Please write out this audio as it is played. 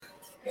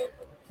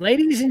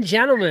Ladies and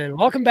gentlemen,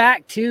 welcome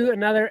back to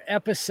another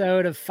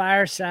episode of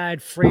Fireside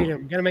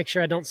Freedom. Got to make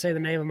sure I don't say the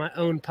name of my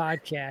own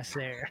podcast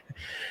there.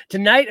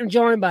 Tonight, I'm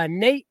joined by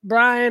Nate,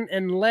 Brian,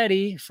 and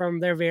Letty from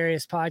their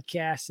various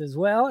podcasts as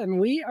well. And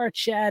we are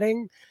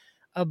chatting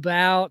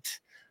about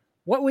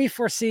what we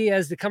foresee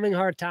as the coming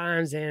hard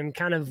times and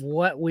kind of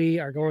what we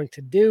are going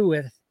to do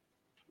with,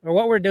 or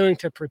what we're doing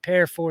to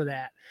prepare for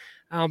that.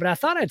 But I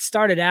thought I'd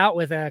start it out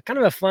with a kind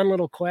of a fun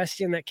little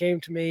question that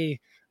came to me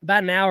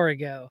about an hour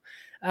ago.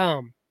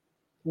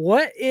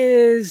 What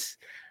is,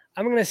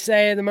 I'm going to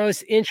say, the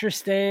most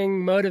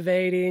interesting,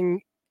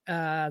 motivating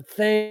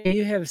thing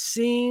you have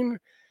seen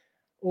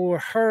or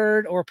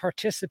heard or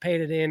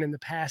participated in the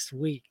past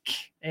week?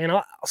 And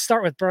I'll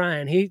start with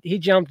Brian. He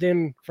jumped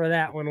in for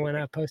that one when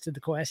I posted the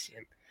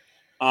question.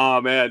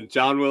 Oh, man.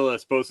 John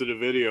Willis posted a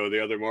video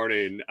the other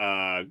morning.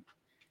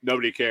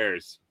 Nobody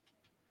cares.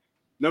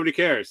 Nobody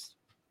cares.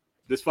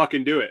 Just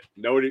fucking do it.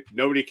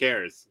 Nobody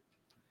cares.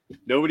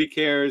 Nobody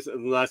cares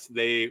unless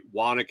they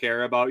want to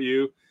care about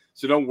you.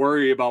 So don't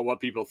worry about what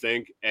people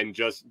think and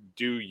just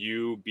do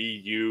you,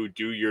 be you,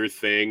 do your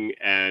thing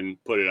and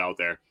put it out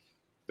there.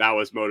 That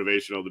was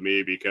motivational to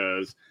me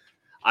because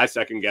I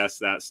second guess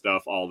that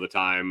stuff all the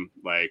time.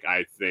 Like,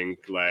 I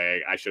think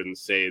like I shouldn't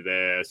say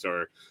this,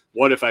 or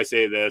what if I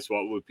say this?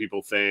 What would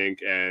people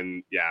think?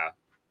 And yeah,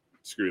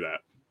 screw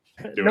that.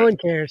 No one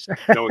cares.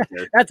 No one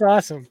cares. That's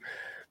awesome.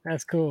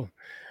 That's cool.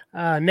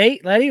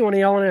 Nate, Letty, one of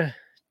y'all want to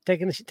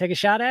take a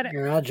shot at it?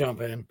 Yeah, I'll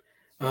jump in.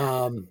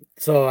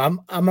 So I'm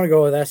gonna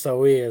go with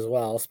SOE as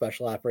well,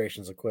 Special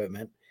Operations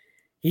Equipment.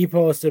 He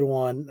posted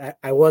one.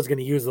 I was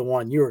gonna use the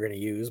one you were gonna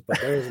use,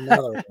 but there's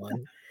another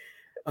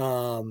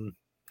one.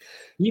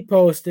 He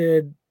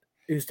posted.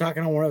 He was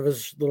talking on one of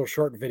his little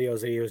short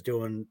videos that he was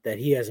doing that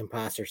he has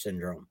imposter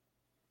syndrome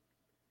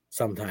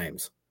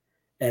sometimes,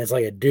 and it's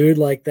like a dude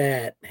like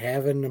that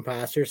having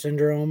imposter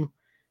syndrome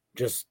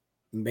just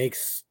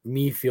makes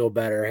me feel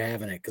better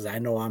having it because I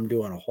know I'm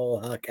doing a whole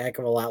heck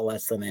of a lot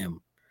less than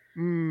him.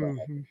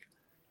 Mm-hmm.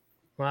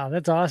 Wow,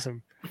 that's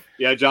awesome.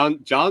 Yeah,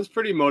 John's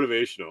pretty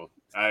motivational.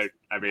 I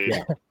mean,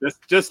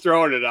 just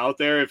throwing it out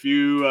there. If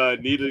you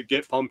need to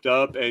get pumped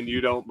up and you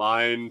don't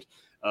mind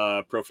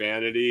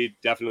profanity,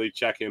 definitely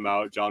check him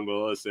out, John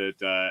Willis at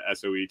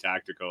SOE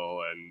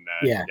Tactical, and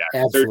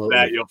search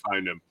that, you'll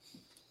find him.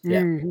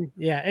 Yeah. Mm-hmm.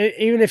 Yeah.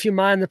 Even if you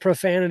mind the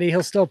profanity,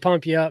 he'll still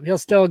pump you up. He'll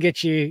still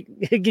get you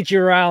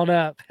riled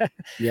up.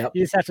 Yep.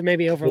 You just have to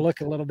maybe overlook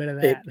a little bit of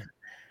that.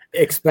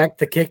 Expect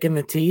the kick in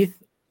the teeth,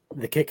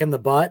 the kick in the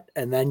butt,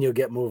 and then you'll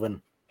get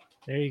moving.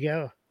 There you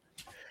go.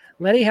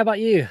 Letty, how about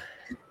you?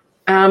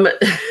 So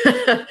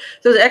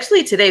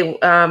actually today,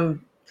 I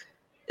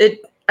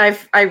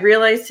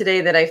realized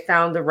today that I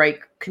found the right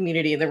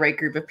community and the right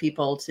group of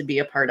people to be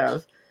a part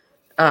of.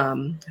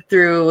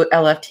 Through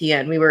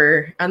LFTN. We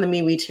were on the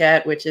MeWe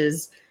chat, which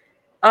is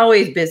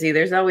always busy.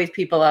 There's always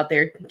people out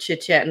there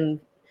chit-chatting,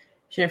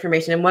 sharing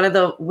information. And one of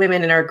the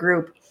women in our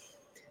group,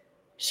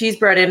 she's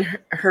brought in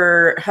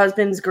her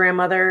husband's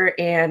grandmother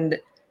and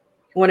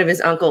one of his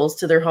uncles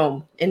to their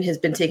home and has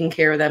been taking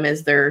care of them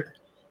as they're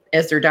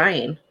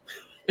dying.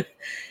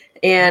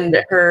 And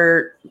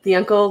the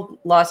uncle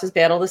lost his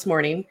battle this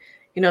morning,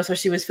 so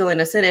she was filling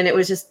us in, and it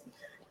was just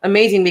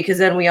amazing because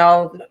then we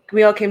all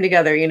came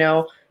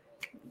together,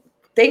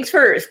 Thanks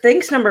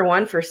number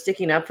one for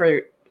sticking up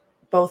for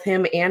both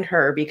him and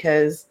her,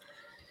 because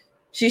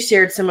she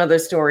shared some of the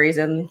stories,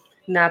 and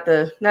not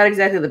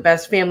exactly the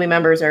best family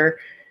members are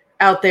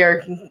out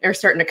there, are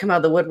starting to come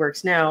out of the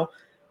woodworks now,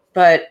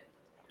 but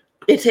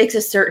it takes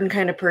a certain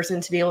kind of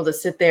person to be able to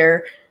sit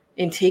there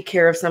and take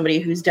care of somebody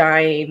who's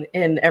dying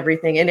and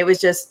everything. And it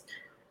was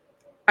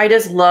I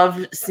just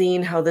love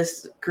seeing how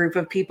this group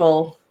of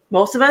people,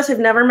 most of us have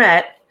never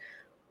met.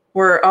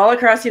 We're all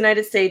across the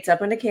United States,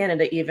 up into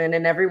Canada even,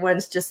 and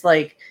everyone's just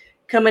like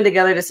coming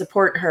together to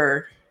support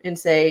her and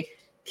say,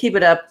 keep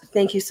it up.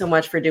 Thank you so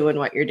much for doing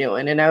what you're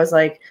doing. And I was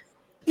like,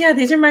 yeah,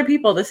 these are my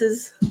people. This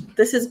is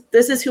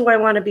who I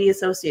want to be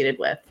associated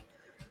with.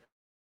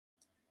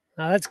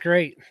 Oh, that's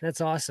great.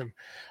 That's awesome.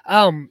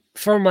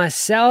 For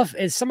myself,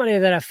 it's somebody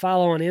that I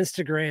follow on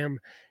Instagram,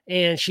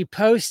 and she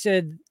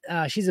posted,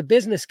 she's a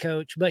business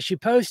coach, but she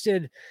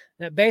posted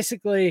that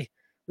basically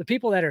the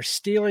people that are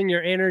stealing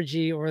your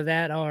energy or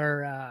that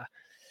are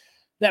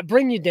that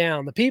bring you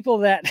down, the people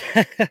that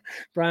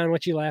Brian,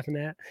 what you laughing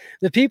at?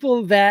 The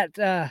people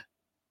that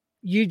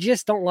you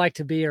just don't like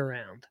to be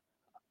around.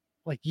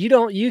 Like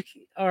you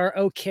are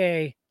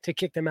okay to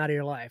kick them out of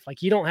your life.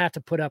 Like you don't have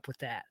to put up with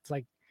that. It's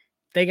like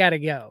they got to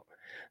go.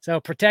 So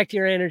protect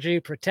your energy,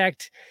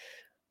 protect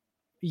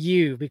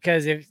you,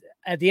 because if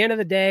at the end of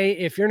the day,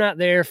 if you're not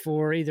there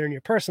for either in your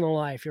personal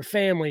life, your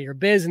family, your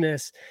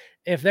business,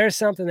 if there's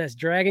something that's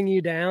dragging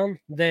you down,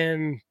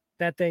 then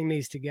that thing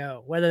needs to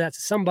go, whether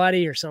that's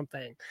somebody or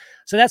something.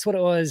 So that's what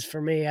it was for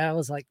me. I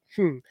was like,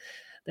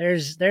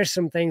 there's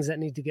some things that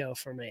need to go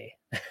for me.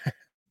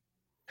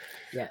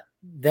 Yeah.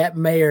 That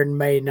may or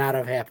may not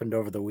have happened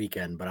over the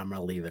weekend, but I'm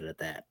going to leave it at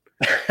that.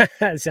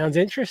 That sounds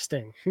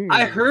interesting.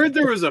 I heard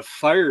there was a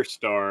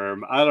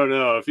firestorm. I don't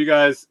know if you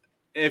guys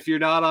if you're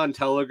not on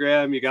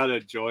Telegram, you got to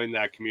join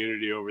that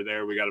community over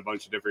there. We got a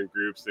bunch of different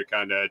groups that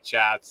kind of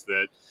chats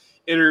that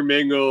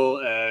intermingle,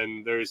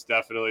 and there's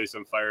definitely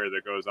some fire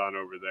that goes on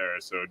over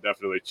there. So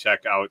definitely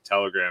check out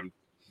Telegram.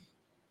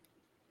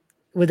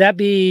 Would that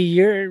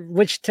be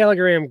which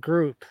Telegram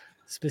group?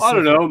 I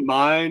don't know.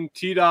 Mine,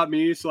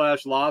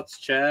 t.me/lots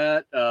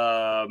chat.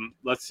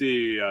 Let's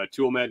see.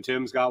 Toolman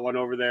Tim's got one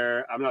over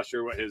there. I'm not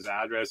sure what his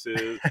address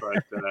is,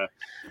 but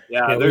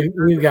yeah,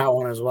 we've got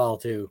one as well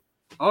too.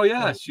 Oh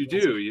yes, you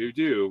do. You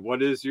do.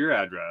 What is your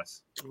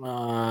address?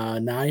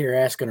 Now you're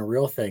asking a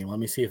real thing. Let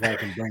me see if I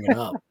can bring it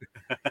up.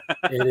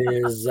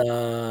 It is.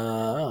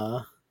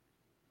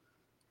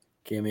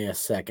 Give me a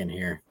second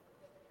here.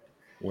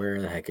 Where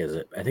the heck is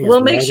it? I think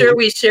we'll make sure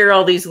we share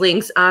all these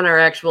links on our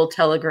actual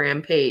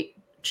Telegram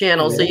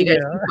channel so you guys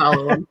can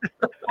follow them.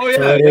 Oh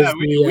yeah,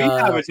 we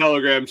have a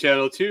Telegram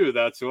channel too.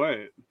 That's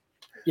right.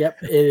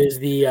 Yep, it is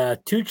the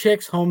Two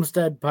Chicks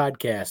Homestead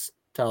Podcast.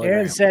 Telegram.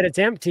 Aaron said it's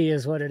empty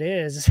is what it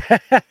is.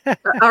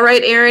 All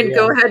right, Aaron,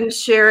 go ahead and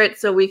share it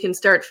so we can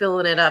start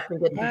filling it up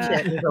and get the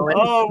chat going.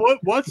 Oh,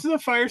 what's the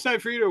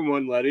Fireside Freedom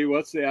one, Letty?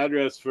 What's the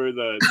address for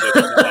the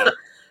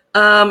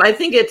I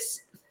think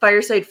it's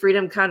Fireside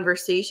Freedom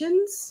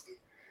Conversations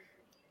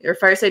or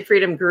Fireside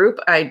Freedom Group.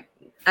 I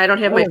don't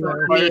have my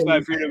phone.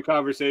 Fireside Freedom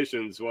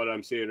Conversations, what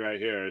I'm seeing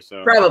right here.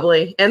 So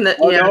probably. And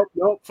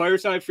no,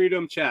 Fireside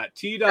Freedom Chat.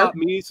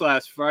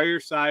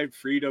 T.me/Fireside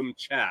Freedom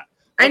Chat.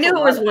 I knew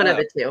it was one of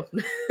the two.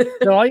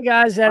 So all you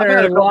guys that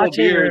are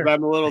watching,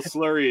 I'm a little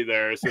slurry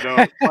there. So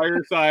no,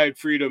 Fireside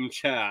Freedom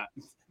Chat.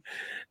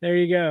 There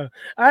you go.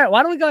 All right,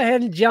 why don't we go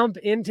ahead and jump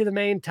into the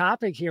main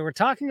topic here? We're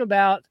talking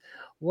about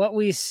what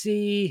we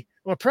see.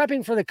 We're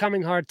prepping for the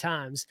coming hard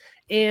times.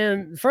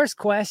 And the first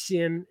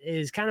question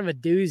is kind of a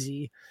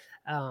doozy.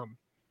 I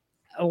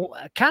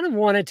kind of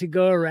wanted to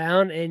go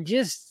around and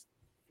just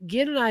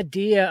get an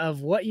idea of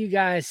what you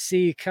guys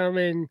see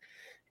coming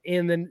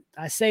in the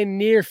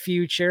near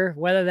future,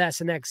 whether that's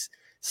the next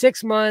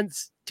 6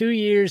 months, 2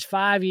 years,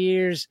 5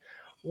 years.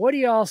 What do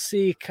y'all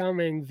see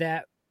coming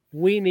that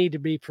we need to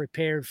be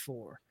prepared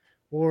for?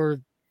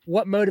 Or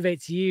what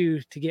motivates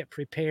you to get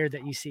prepared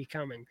that you see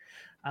coming?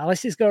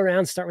 Let's just go around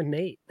and start with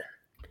Nate.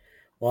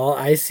 Well,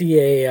 I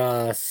see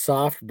a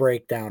soft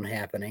breakdown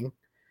happening.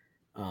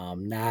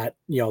 Not,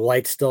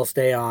 lights still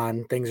stay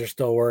on, things are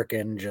still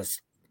working,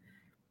 just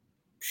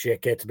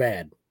shit gets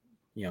bad.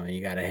 You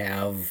got to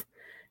have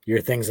your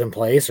things in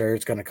place or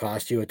it's going to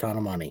cost you a ton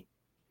of money.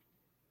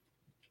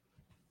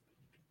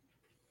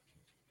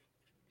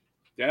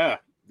 Yeah,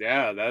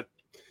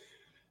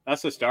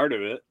 that's the start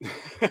of it.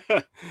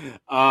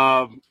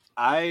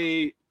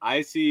 I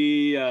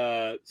see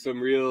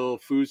some real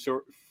food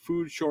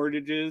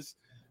shortages,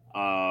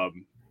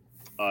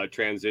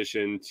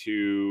 transition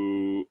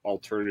to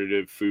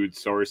alternative food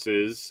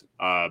sources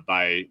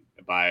by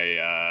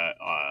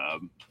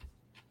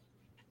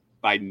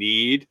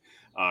need.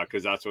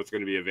 Because that's what's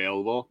going to be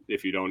available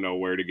if you don't know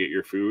where to get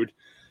your food.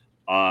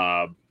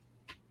 I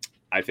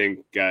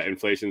think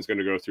inflation is going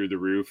to go through the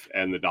roof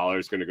and the dollar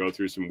is going to go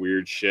through some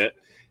weird shit.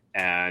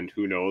 And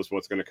who knows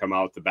what's going to come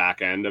out the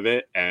back end of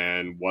it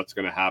and what's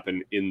going to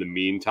happen in the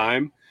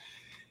meantime.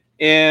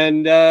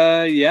 And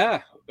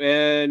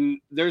and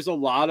there's a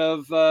lot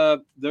of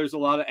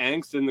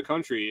angst in the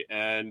country.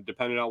 And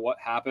depending on what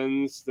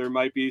happens, there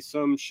might be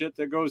some shit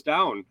that goes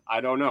down.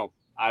 I don't know.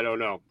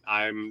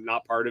 I'm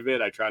not part of it.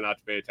 I try not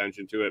to pay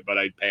attention to it, but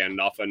I pay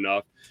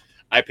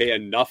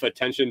enough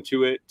attention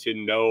to it to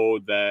know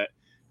that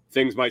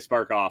things might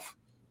spark off.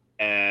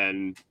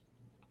 And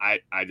I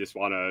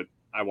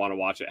want to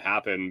watch it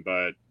happen,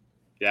 but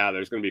yeah,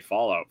 there's going to be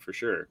fallout for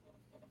sure.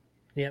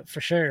 Yeah, for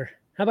sure.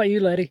 How about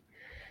you, Letty?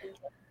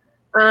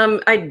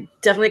 I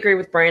definitely agree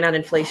with Brian on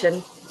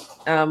inflation.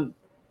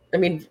 I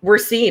mean, we're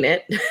seeing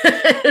it,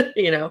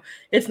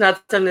 it's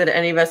not something that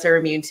any of us are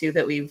immune to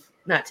that we've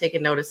not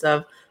taken notice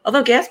of,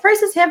 although gas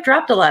prices have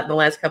dropped a lot in the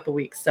last couple of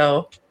weeks.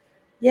 So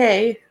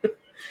yay.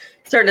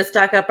 Starting to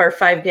stock up our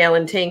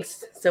 5-gallon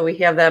tanks so we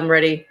have them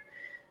ready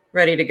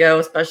to go,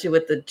 especially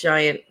with the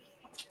giant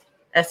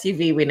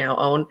SUV we now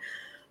own.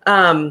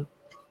 I'm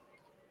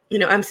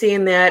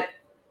seeing that.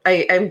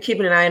 I'm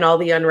keeping an eye on all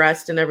the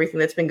unrest and everything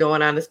that's been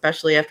going on,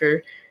 especially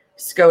after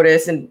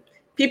SCOTUS, and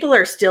people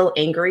are still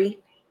angry,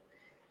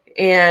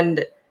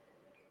 and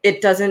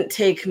it doesn't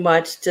take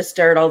much to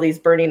start all these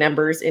burning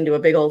embers into a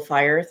big old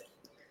fire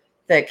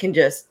that can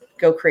just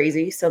go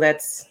crazy. So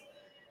that's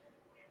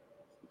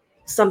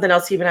something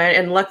else to keep an eye on.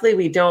 And luckily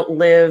we don't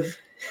live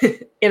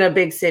in a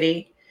big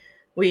city.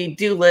 We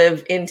do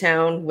live in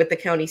town with the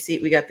county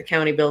seat. We got the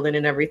county building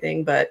and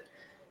everything, but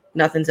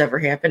nothing's ever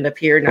happened up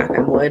here, knock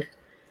on wood.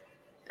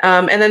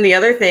 And then the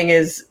other thing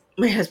is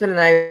my husband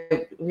and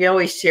I, we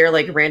always share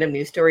like random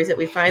news stories that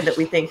we find that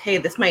we think, hey,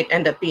 this might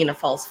end up being a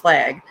false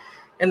flag.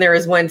 And there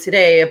was one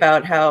today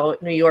about how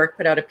New York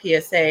put out a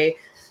PSA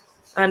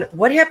on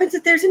what happens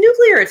if there's a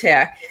nuclear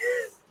attack.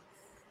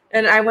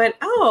 And I went,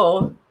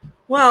 oh,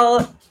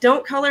 well,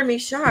 don't color me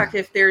shocked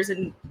if there's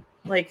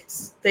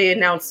they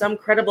announce some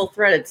credible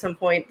threat at some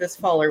point this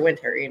fall or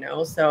winter,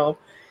 So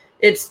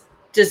it's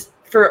just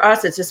for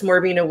us, it's just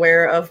more being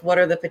aware of what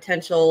are the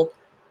potential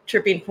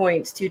tripping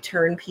points to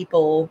turn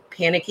people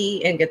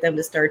panicky and get them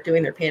to start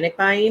doing their panic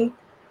buying.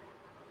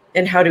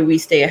 And how do we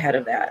stay ahead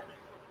of that?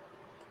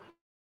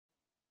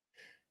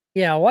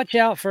 Yeah, watch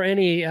out for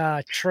any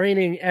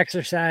training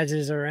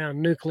exercises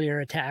around nuclear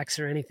attacks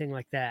or anything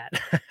like that.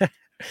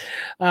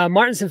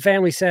 Martinson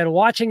family said,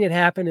 watching it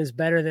happen is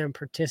better than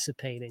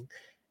participating.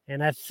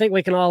 And I think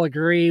we can all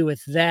agree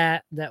with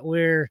that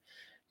we're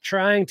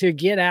trying to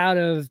get out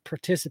of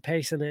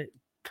participation,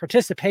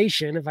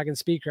 if I can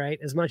speak right,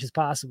 as much as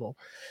possible.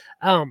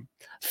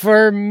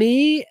 For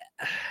me,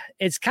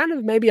 it's kind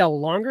of maybe a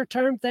longer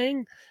term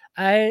thing.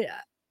 I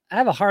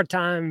have a hard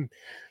time,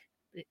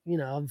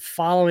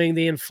 following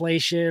the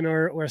inflation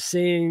or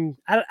seeing.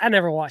 I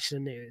never watch the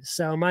news,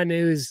 so my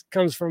news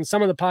comes from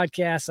some of the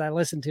podcasts I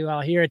listen to.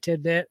 I'll hear a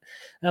tidbit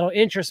that'll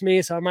interest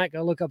me, so I might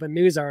go look up a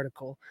news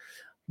article.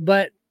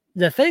 But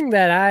the thing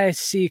that I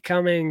see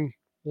coming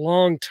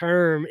long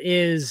term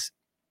is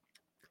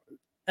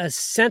a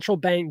central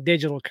bank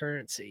digital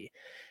currency.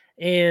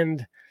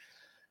 And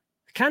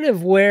kind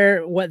of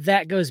what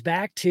that goes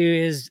back to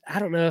is, I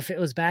don't know if it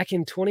was back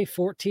in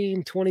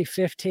 2014,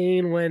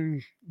 2015,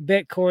 when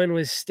Bitcoin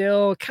was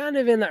still kind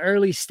of in the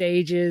early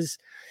stages.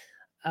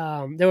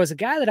 There was a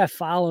guy that I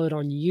followed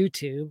on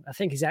YouTube. I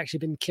think he's actually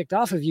been kicked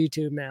off of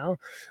YouTube now,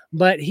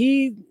 but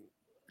he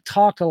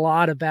talked a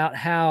lot about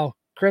how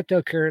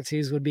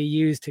cryptocurrencies would be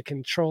used to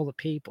control the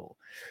people.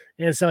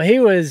 And so he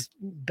was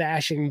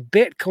bashing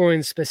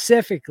Bitcoin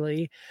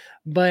specifically,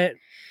 but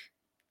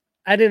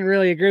I didn't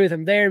really agree with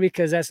him there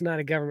because that's not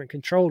a government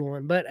controlled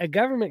one. But a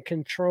government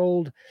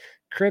controlled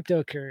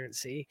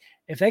cryptocurrency,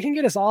 if they can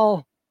get us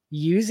all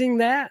using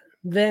that,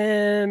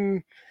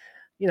 then,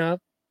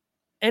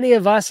 any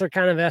of us are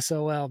kind of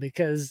SOL,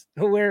 because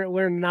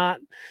we're not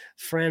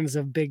friends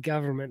of big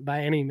government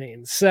by any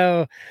means.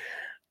 So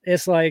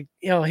it's like,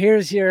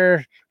 here's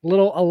your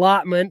little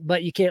allotment,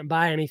 but you can't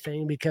buy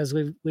anything because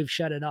we've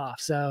shut it off.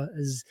 So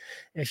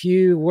if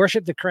you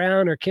worship the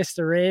crown or kiss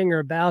the ring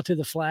or bow to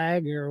the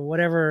flag or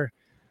whatever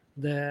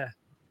the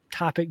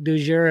topic du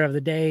jour of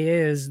the day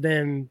is,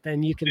 then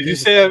you can.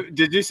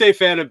 Did you say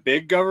fan of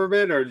big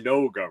government or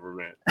no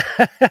government?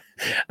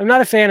 I'm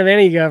not a fan of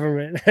any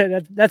government.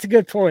 That's a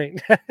good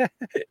point.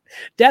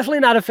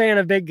 Definitely not a fan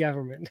of big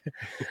government.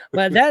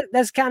 But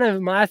that's kind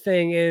of my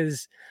thing,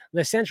 is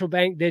the central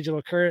bank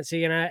digital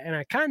currency. And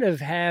I kind of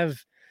have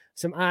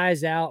some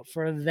eyes out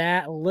for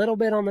that a little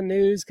bit on the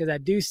news, because I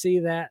do see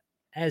that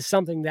as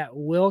something that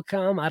will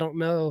come. I don't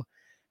know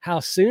how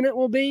soon it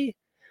will be,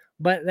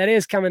 but that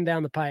is coming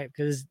down the pipe,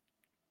 because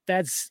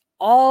that's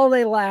all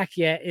they lack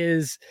yet,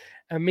 is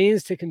a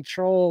means to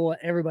control what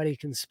everybody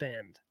can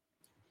spend.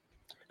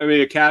 I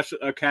mean, a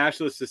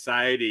cashless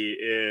society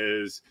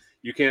is,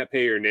 you can't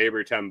pay your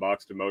neighbor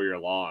 $10 to mow your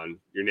lawn,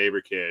 your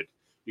neighbor kid.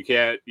 You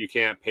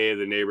can't pay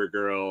the neighbor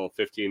girl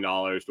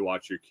 $15 to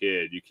watch your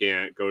kid. You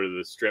can't go to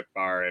the strip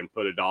bar and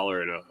put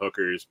 $1 in a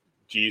hooker's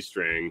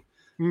G-string.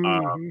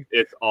 Mm-hmm.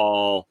 It's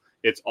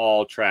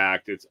all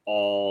tracked. It's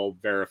all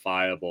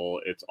verifiable.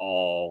 It's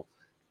all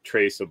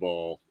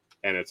traceable,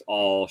 and it's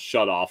all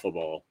shut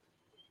offable.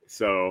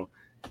 So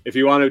if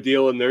you want to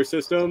deal in their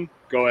system,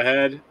 go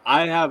ahead.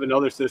 I have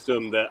another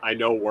system that I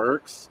know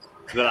works,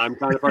 that I'm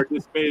kind of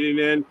participating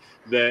in,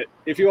 that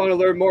if you want to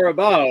learn more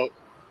about,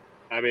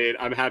 I mean,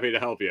 I'm happy to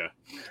help you.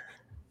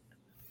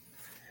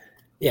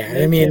 Yeah,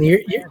 I mean,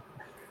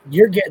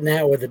 you're getting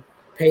that with the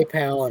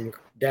PayPal and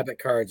debit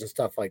cards and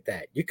stuff like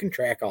that. You can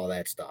track all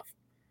that stuff.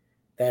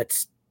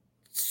 That's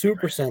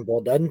super simple.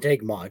 Doesn't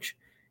take much.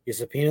 You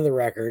subpoena the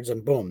records,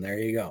 and boom, there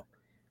you go.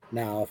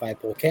 Now, if I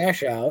pull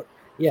cash out,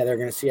 yeah, they're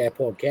going to see I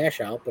pulled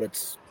cash out,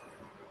 but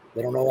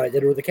they don't know what I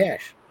did with the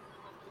cash.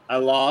 I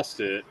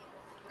lost it.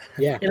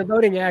 Yeah. In a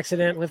boating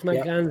accident with my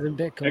guns and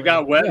Bitcoin. It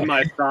got wet in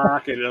my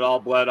sock, and it all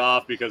bled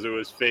off because it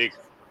was fake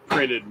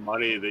printed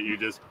money that you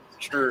just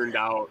churned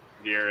out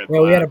here.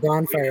 Well, we had a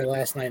bonfire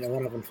last night and it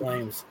went up in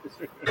flames.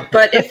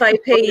 But if I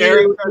pay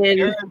you,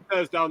 Erin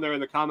says down there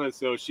in the comments,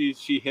 so she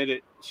hit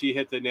it. She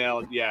hit the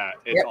nail. Yeah,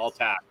 it's all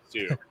taxed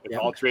too. It's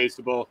all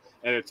traceable,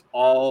 and it's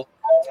all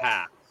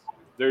taxed.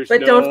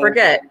 But don't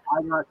forget,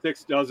 I got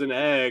 6 dozen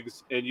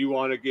eggs, and you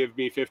want to give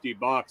me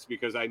 $50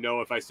 because I know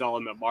if I sell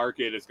them at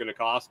market, it's going to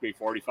cost me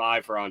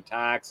 $45 for on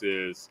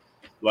taxes.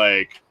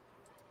 Like,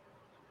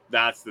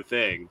 that's the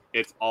thing.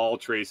 It's all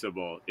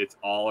traceable. It's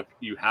all,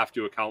 you have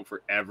to account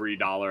for every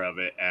dollar of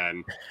it.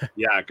 And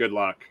yeah, good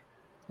luck.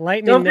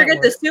 Don't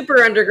forget the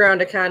super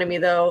underground economy,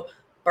 though.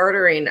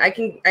 Bartering.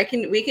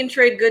 We can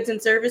trade goods and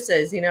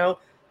services.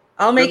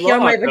 I'll make you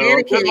on my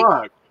banana cake.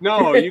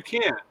 No, you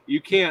can't.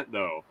 You can't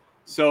though.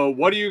 So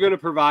what are you going to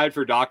provide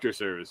for doctor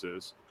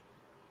services?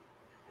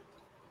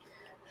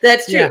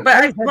 That's true. Yeah,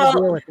 but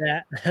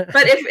that.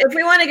 But if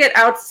we want to get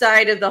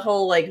outside of the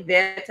whole like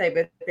that type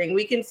of thing,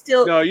 we can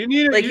still. No, you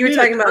need like you're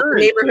talking about the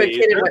neighborhood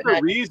kid and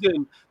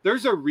whatnot.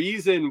 There's a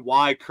reason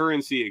why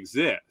currency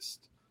exists.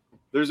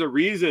 There's a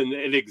reason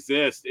it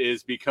exists,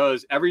 is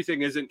because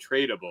everything isn't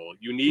tradable.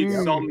 You need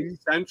some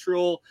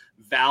central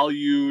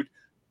valued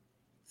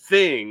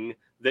thing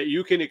that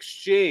you can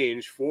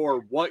exchange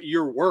for what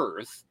you're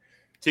worth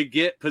to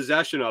get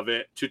possession of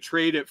it, to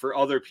trade it for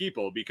other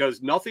people,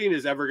 because nothing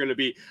is ever going to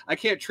be, I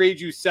can't trade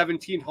you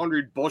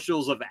 1,700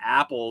 bushels of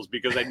apples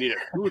because I need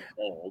a tooth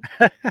pulled.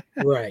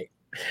 Right.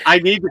 I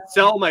need to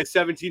sell my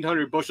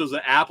 1,700 bushels of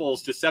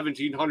apples to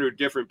 1,700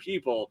 different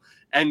people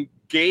and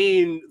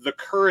gain the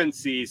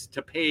currencies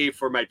to pay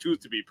for my tooth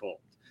to be pulled.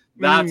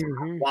 That's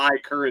why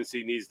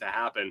currency needs to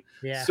happen.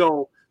 Yeah.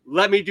 So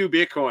let me do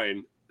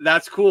Bitcoin.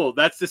 That's cool.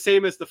 That's the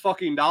same as the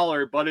fucking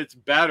dollar, but it's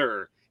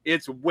better.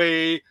 It's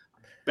way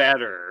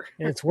better.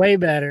 It's way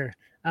better.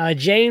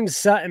 James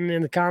Sutton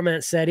in the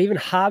comments said even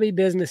hobby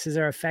businesses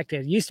are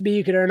affected. It used to be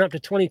you could earn up to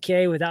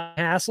 $20K without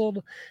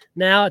hassled.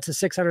 Now it's a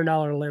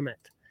 $600 limit,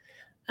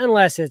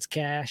 unless it's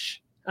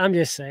cash. I'm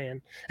just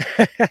saying.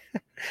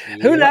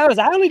 Who knows?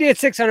 I only did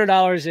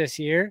 $600 this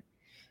year.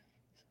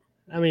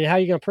 I mean, how are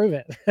you going to prove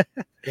it?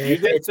 You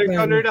did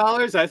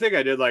 $600? I think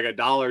I did like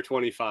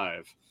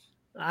 $1.25.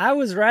 I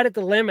was right at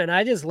the limit.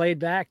 I just laid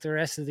back the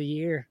rest of the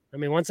year. I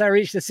mean, once I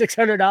reached the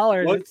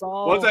 $600, it's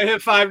all. Once I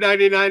hit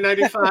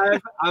 $599.95,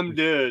 I'm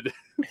good.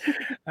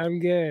 I'm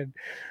good.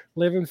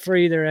 Living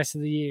free the rest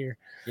of the year.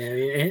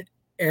 Yeah,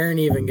 Erin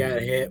even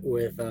got hit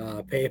with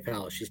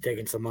PayPal. She's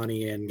taking some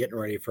money and getting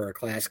ready for a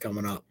class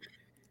coming up.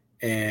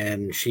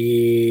 And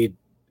she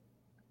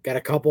got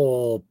a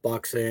couple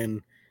bucks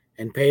in,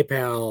 and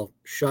PayPal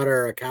shut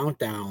her account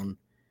down,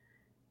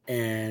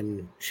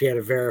 and she had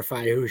to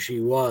verify who she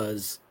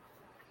was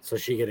so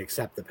she could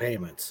accept the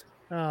payments.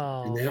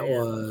 Oh, and that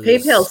was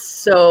PayPal's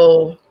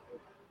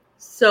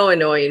so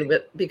annoying,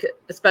 but because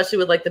especially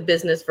with like the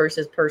business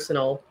versus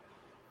personal,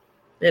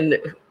 and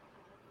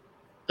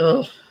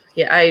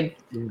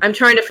I'm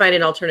trying to find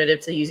an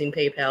alternative to using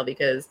PayPal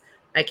because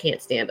I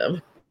can't stand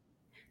them.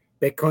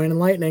 Bitcoin and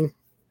Lightning.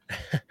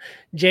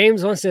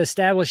 James wants to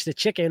establish the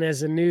chicken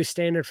as a new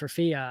standard for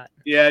fiat.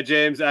 Yeah,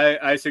 James,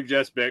 I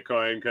suggest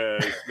Bitcoin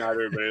because not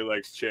everybody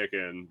likes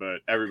chicken,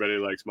 but everybody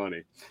likes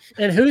money.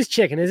 And whose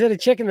chicken? Is it a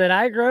chicken that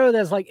I grow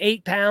that's like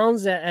 8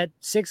 pounds at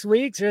 6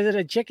 weeks, or is it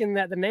a chicken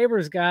that the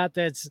neighbors got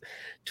that's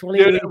 20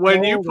 weeks when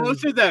old?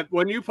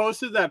 When you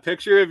posted that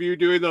picture of you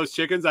doing those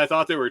chickens, I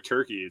thought they were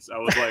turkeys. I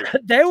was like,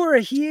 they were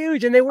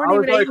huge, and they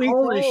weren't even 8 weeks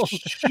holy old.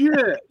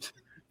 Shit.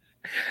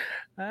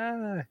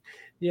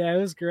 Yeah, it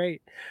was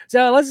great.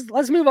 So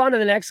let's move on to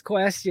the next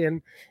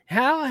question.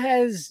 How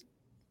has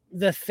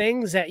the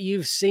things that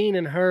you've seen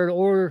and heard,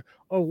 or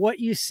what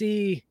you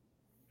see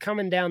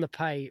coming down the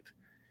pipe,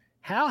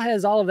 how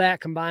has all of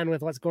that combined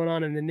with what's going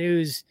on in the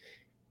news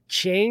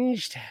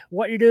changed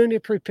what you're doing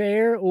to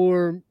prepare?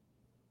 Or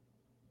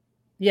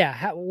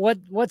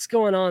what's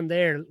going on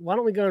there? Why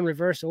don't we go in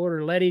reverse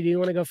order? Letty, do you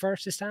want to go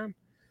first this time?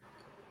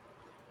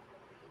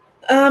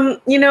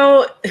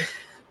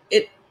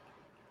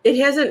 It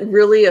hasn't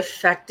really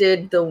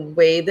affected the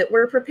way that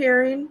we're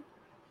preparing.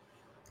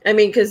 I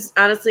mean, because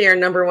honestly, our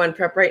number one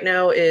prep right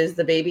now is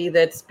the baby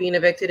that's being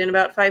evicted in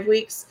about 5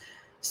 weeks.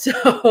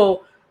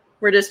 So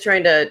we're just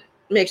trying to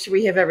make sure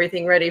we have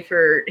everything ready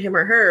for him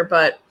or her.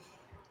 But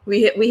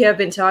we have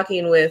been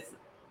talking with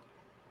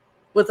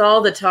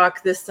all the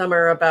talk this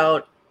summer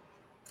about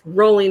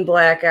rolling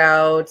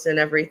blackouts and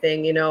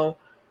everything, we're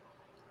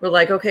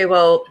like, okay,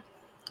 well,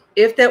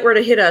 if that were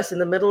to hit us in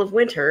the middle of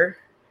winter,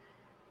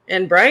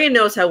 and Brian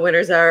knows how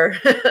winters are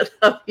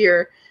up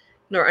here.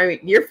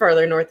 You're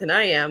farther north than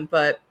I am,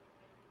 but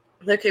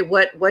okay,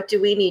 what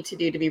do we need to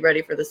do to be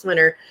ready for this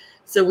winter?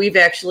 So we've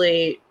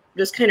actually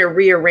just kind of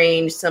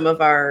rearranged some of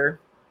our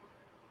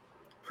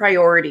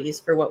priorities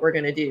for what we're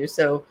going to do.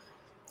 So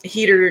a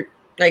heater,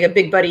 like a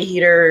Big Buddy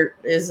heater,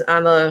 is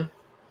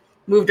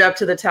moved up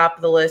to the top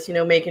of the list,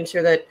 making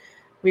sure that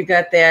we've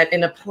got that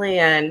in a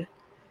plan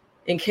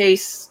in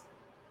case,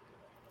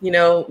 we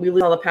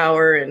lose all the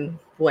power and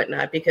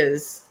whatnot,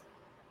 because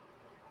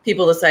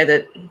people decide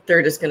that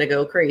they're just going to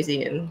go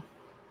crazy and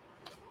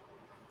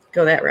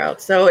go that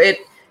route. So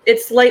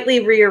it's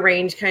slightly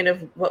rearranged kind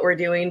of what we're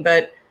doing,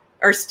 but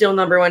our still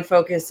number one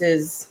focus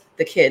is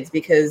the kids,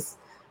 because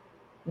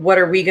what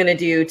are we going to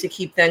do to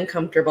keep them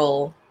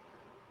comfortable?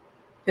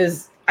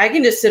 Because I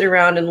can just sit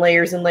around in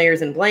layers and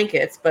layers and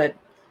blankets, but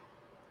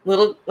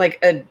little, like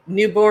a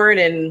newborn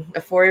and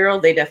a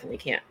 4-year-old, they definitely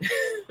can't.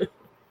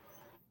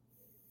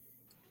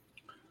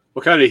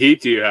 What kind of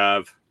heat do you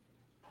have?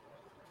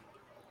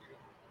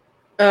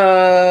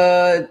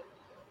 I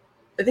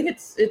think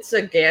it's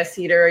a gas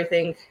heater, I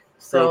think.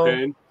 So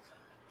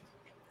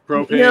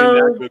Propane.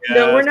 No, gas.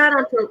 No, we're not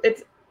on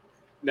it's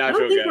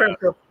Natural gas.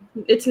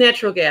 It's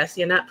natural gas,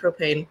 not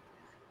propane.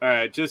 All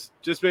right, just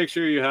make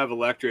sure you have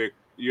electric.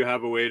 You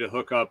have a way to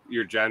hook up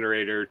your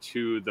generator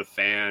to the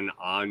fan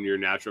on your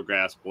natural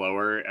gas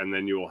blower, and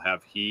then you will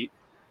have heat.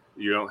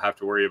 You don't have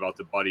to worry about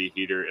the buddy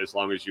heater as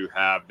long as you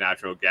have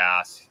natural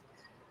gas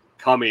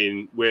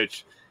coming,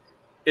 which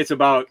it's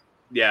about,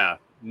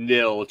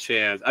 nil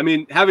chance. I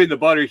mean, having the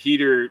butter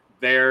heater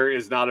there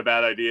is not a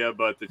bad idea,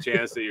 but the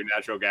chance that your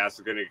natural gas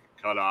is going to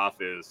cut off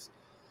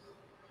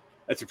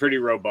that's a pretty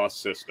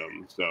robust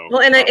system. So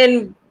well,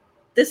 and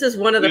this is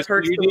one of the Yes,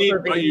 perks.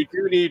 but you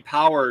do need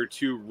power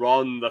to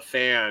run the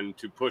fan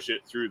to push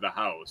it through the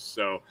house.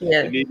 So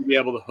Yeah. you need to be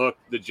able to hook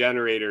the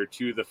generator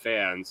to the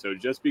fan. So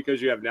just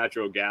because you have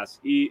natural gas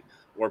heat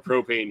or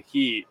propane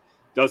heat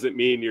doesn't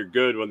mean you're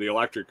good when the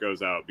electric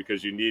goes out,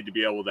 because you need to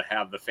be able to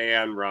have the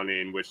fan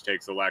running, which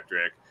takes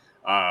electric,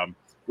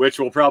 which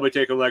will probably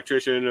take an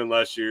electrician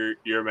unless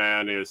your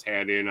man is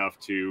handy enough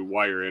to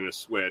wire in a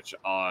switch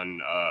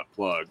on a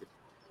plug.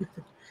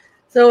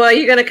 So are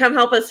you going to come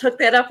help us hook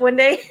that up one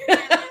day?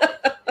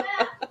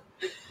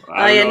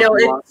 I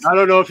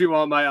don't know if you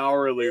want my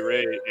hourly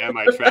rate and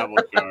my travel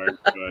charge,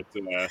 but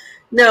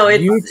no, I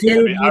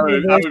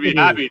would be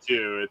happy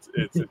to.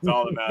 It's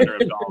all a matter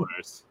of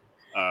dollars.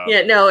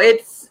 Yeah, no,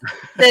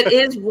 that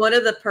is one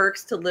of the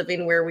perks to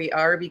living where we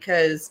are,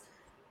 because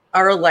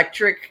our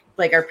electric,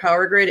 like our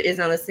power grid, is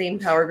on the same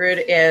power grid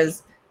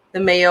as the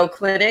Mayo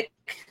Clinic,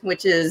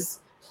 which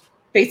is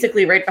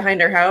basically right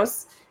behind our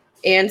house,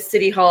 and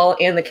City Hall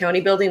and the county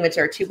building, which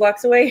are 2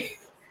 blocks away.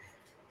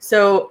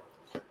 So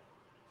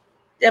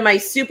am I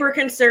super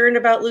concerned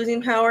about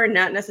losing power?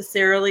 Not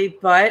necessarily,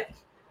 but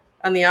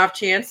on the off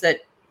chance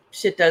that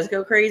shit does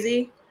go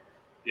crazy.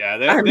 Yeah,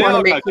 they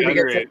all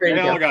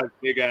got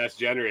big ass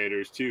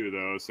generators too,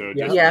 though. So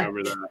just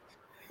remember that.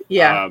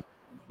 Yeah.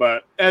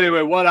 But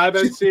anyway, what I've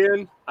been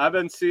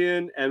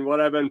seeing, and what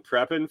I've been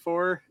prepping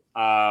for,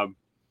 I'm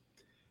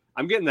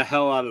getting the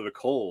hell out of the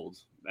cold,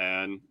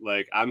 man.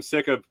 Like I'm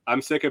sick of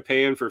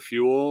paying for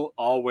fuel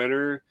all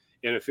winter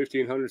in a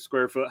 1,500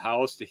 square foot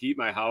house to heat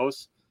my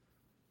house,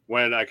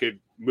 when I could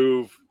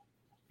move,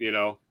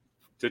 to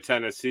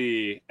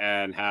Tennessee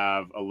and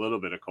have a little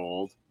bit of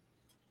cold.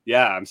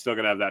 Yeah, I'm still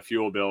gonna have that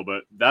fuel bill,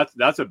 but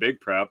that's a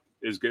big prep,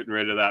 is getting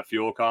rid of that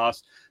fuel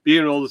cost,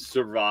 being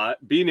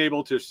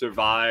able to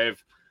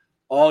survive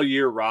all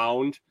year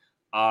round,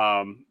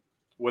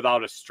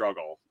 without a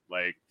struggle.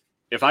 Like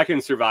if I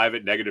can survive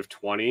at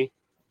 -20,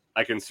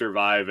 I can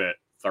survive at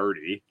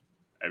 30.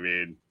 I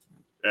mean,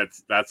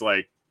 that's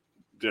like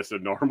just a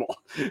normal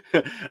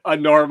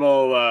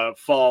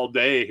fall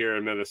day here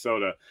in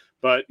Minnesota.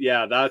 But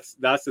yeah, that's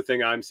the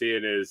thing I'm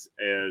seeing is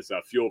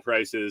fuel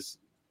prices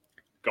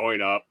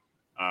going up,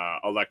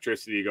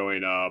 electricity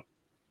going up,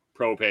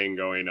 propane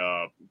going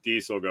up,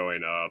 diesel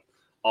going up,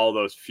 all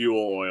those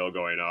fuel oil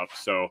going up.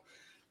 So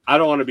I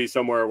don't want to be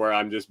somewhere where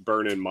I'm just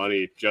burning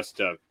money just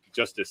to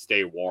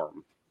stay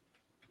warm.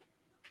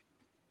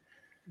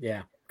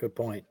 Yeah, good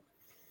point.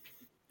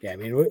 Yeah, I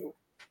mean,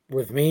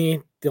 with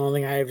me, the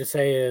only thing I have to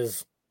say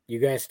is, you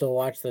guys still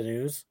watch the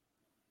news?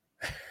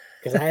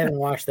 Because I haven't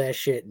watched that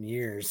shit in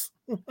years.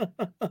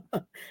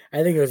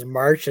 I think it was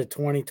March of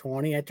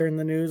 2020 I turned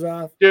the news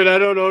off. Dude, I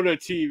don't own a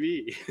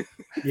TV.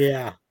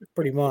 Yeah,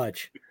 pretty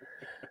much.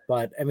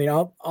 But I mean,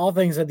 all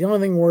things that the only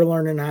thing we're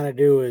learning how to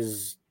do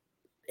is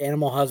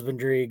animal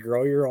husbandry,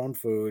 grow your own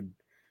food,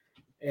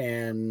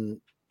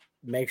 and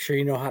make sure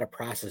you know how to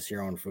process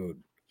your own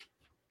food.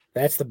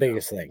 That's the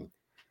biggest thing.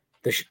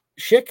 The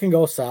shit can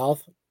go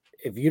south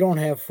if you don't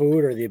have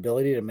food or the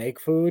ability to make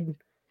food.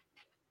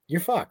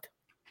 You're fucked.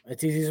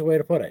 That's the easiest way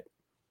to put it.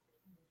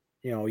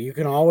 You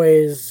can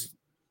always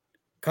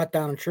cut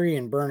down a tree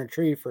and burn a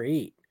tree for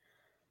heat.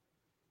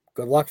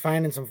 Good luck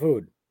finding some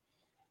food.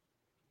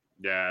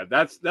 Yeah,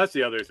 that's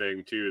the other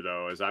thing too,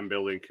 though, is I'm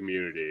building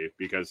community,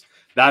 because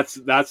that's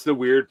the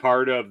weird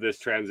part of this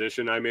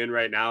transition I'm in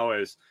right now.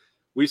 Is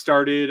we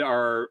started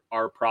our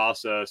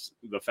process,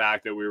 the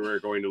fact that we were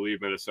going to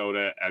leave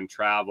Minnesota and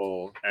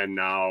travel, and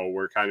now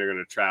we're kind of going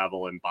to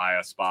travel and buy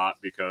a spot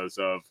because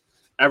of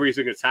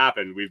everything that's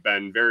happened. We've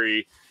been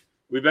very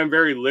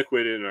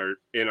liquid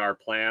in our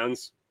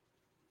plans,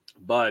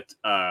 but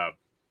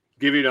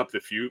giving up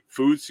the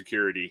food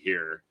security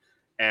here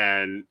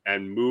and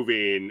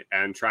moving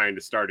and trying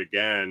to start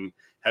again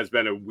has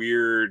been a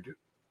weird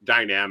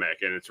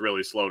dynamic, and it's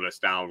really slowed us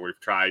down. We've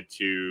tried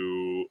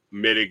to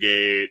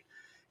mitigate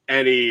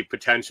any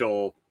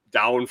potential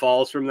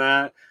downfalls from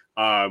that.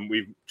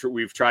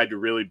 We've tried to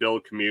really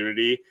build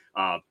community.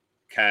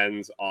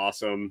 Ken's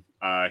awesome.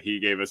 He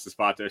gave us a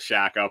spot to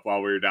shack up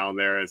while we were down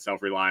there at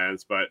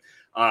Self-Reliance, but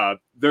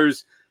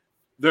there's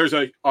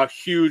a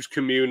huge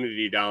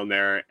community down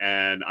there,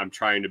 and I'm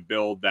trying to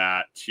build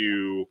that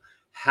to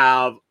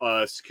have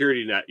a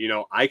security net.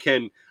 I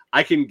can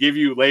give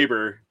you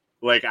labor.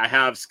 Like I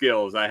have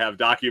skills, I have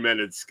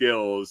documented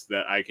skills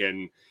that I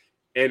can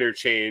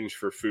interchange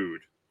for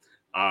food.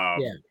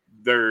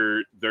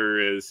 There's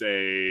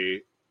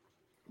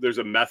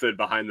a method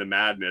behind the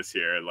madness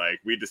here. Like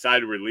we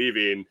decided we're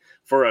leaving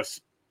for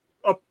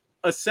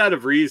a set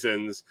of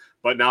reasons,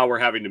 but now we're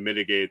having to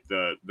mitigate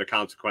the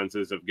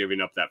consequences of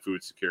giving up that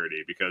food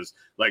security, because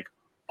like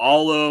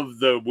all of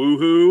the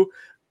woohoo,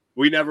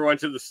 we never went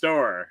to the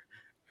store.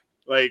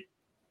 Like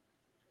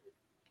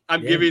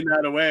I'm giving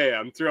that away.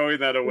 I'm throwing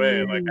that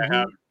away. Like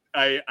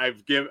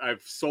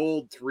I've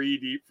sold 3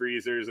 deep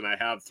freezers and I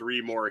have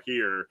 3 more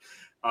here.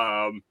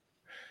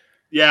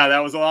 Yeah, that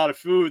was a lot of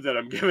food that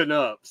I'm giving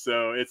up.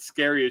 So it's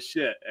scary as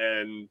shit.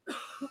 And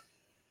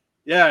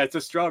yeah, it's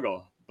a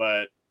struggle,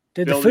 but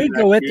did the food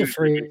go with the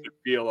freezer?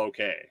 Feel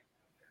okay.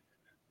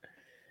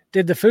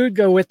 Did the food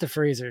go with the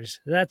freezers?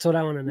 That's what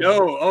I want to know.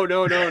 No, oh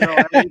no.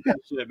 I hate that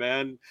shit,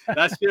 man.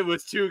 That shit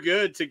was too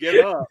good to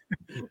give up.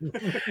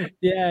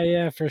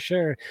 Yeah, for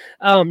sure.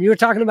 You were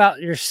talking about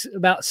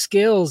about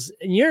skills,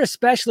 and you're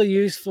especially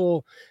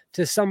useful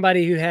to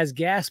somebody who has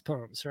gas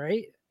pumps,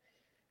 right?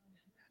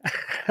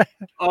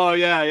 Oh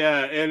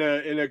yeah.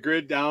 In a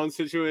grid down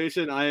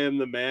situation, I am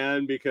the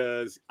man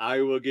because I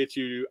will get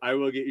you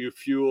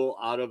fuel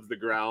out of the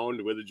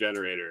ground with a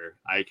generator.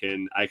 I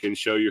can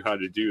show you how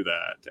to do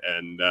that,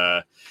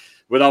 and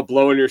without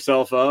blowing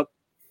yourself up,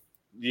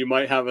 you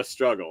might have a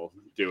struggle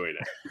doing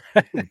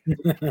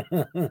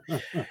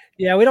it.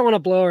 Yeah, we don't want to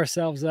blow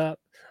ourselves up.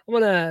 I'm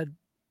gonna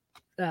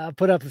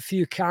put up a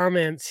few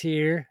comments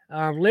here.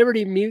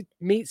 Liberty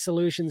Meat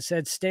Solutions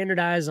said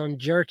standardize on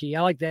jerky.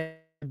 I like that.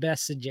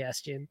 Best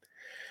suggestion.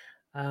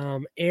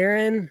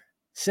 Aaron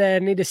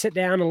said need to sit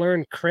down and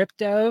learn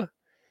crypto,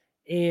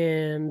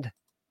 and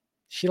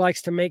she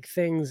likes to make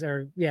things,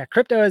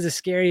 crypto is as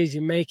scary as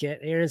you make it.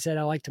 Aaron said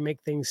I like to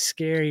make things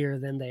scarier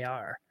than they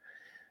are.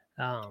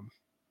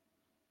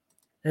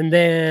 And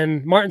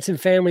then Martinson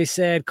family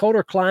said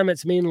colder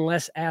climates mean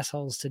less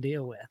assholes to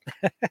deal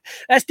with.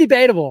 That's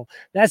debatable.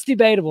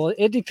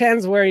 It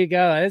depends where you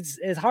go.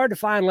 It's hard to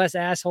find less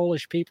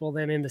assholish people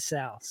than in the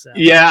South. So.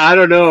 Yeah, I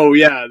don't know.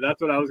 Yeah, that's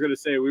what I was going to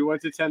say. We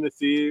went to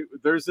Tennessee.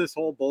 There's this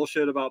whole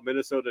bullshit about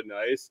Minnesota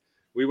nice.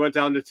 We went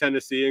down to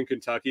Tennessee and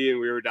Kentucky, and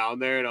we were down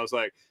there, and I was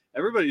like,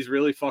 everybody's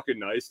really fucking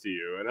nice to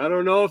you. And I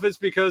don't know if it's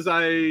because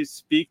I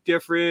speak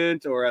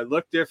different or I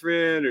look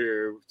different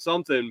or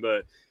something,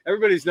 but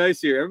everybody's nice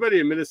here.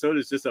 Everybody in Minnesota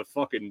is just a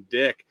fucking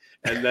dick.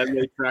 And then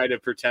they try to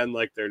pretend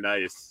like they're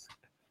nice.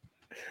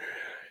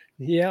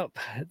 Yep.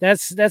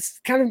 That's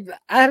kind of,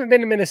 I haven't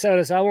been to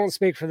Minnesota, so I won't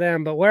speak for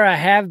them, but where I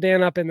have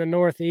been up in the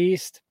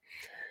Northeast,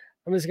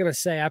 I'm just going to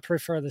say I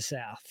prefer the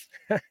South.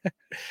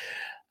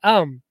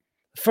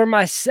 For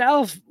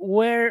myself,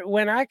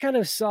 when I kind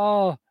of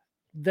saw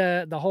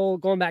the whole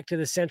going back to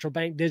the central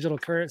bank digital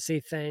currency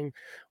thing,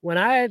 when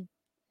I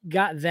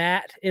got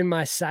that in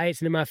my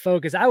sights and in my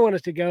focus, I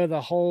wanted to go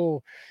the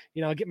whole,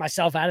 get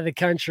myself out of the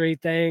country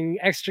thing,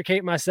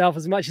 extricate myself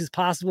as much as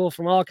possible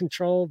from all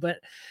control. But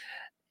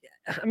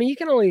I mean,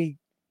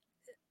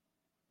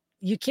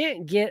 you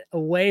can't get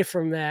away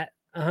from that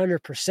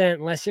 100%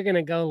 unless you're going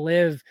to go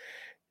live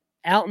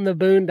out in the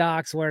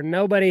boondocks where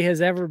nobody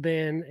has ever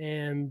been.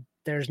 And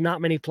there's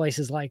not many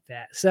places like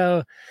that.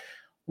 So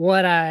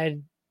what I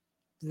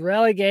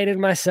relegated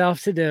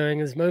myself to doing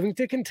is moving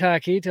to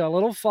Kentucky to a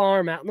little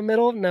farm out in the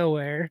middle of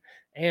nowhere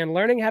and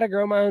learning how to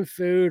grow my own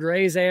food,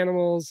 raise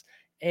animals,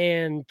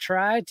 and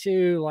try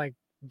to, like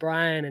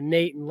Brian and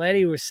Nate and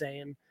Letty were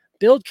saying,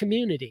 build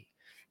community.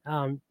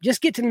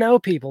 Just get to know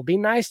people, be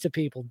nice to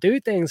people, do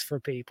things for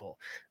people,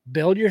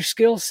 build your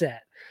skill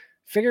set,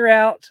 figure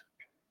out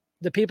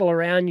the people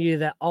around you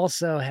that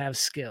also have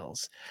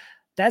skills.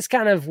 That's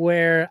kind of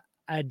where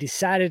I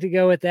decided to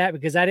go with that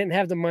because I didn't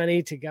have the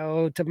money to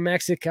go to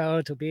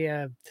Mexico to be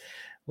a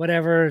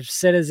whatever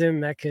citizen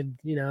that could,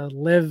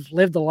 live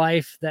the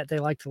life that they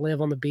like to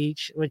live on the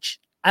beach, which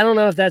I don't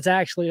know if that's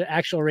actually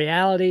actual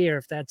reality or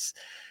if that's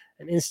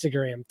an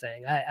Instagram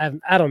thing.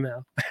 I don't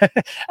know.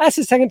 That's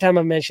the second time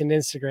I've mentioned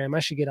Instagram. I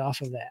should get off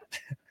of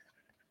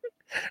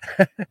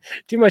that.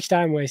 Too much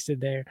time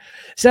wasted there.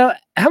 So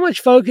how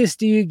much focus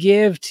do you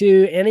give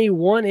to any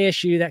one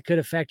issue that could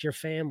affect your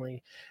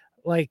family?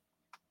 Like,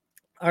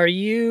 are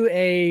you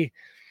a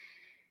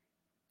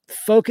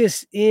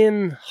focus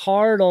in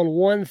hard on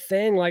one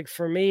thing? Like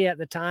for me at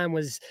the time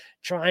was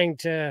trying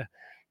to,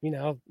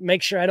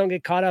 make sure I don't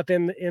get caught up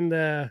in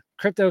the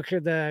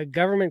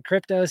government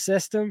crypto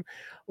system,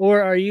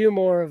 or are you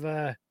more of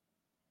a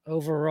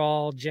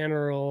overall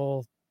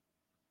general,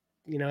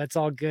 it's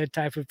all good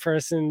type of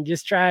person?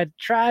 Just try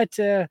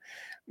to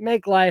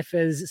make life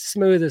as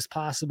smooth as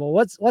possible.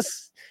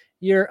 What's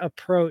your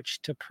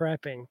approach to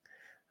prepping?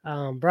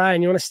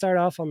 Brian, you want to start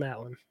off on that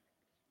one?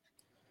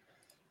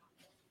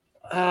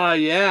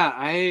 Yeah,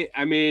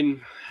 I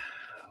mean,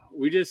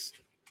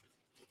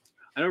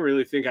 I don't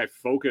really think I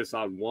focus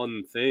on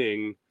one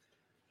thing.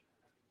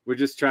 We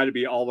just try to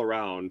be all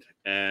around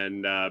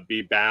and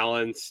be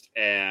balanced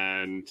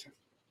and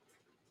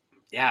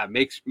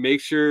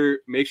make sure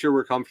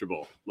we're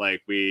comfortable.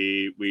 Like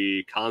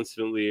we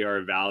constantly are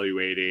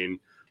evaluating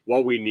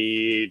what we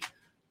need,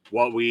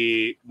 what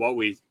we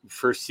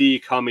foresee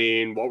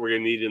coming, what we're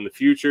going to need in the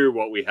future,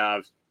 what we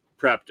have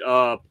prepped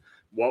up,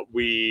 what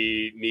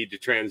we need to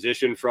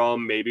transition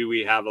from. Maybe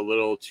we have a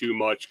little too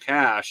much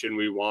cash and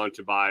we want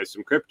to buy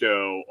some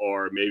crypto,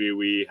 or maybe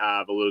we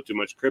have a little too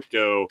much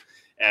crypto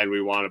and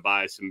we want to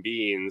buy some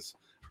beans.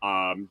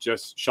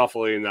 Just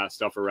shuffling that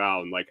stuff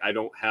around. Like I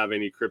don't have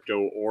any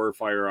crypto or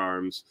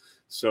firearms.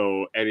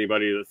 So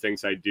anybody that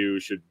thinks I do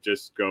should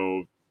just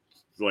go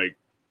like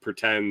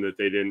pretend that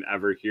they didn't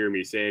ever hear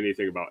me say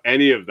anything about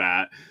any of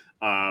that.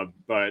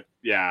 But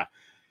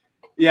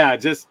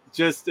just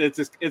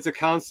it's a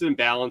constant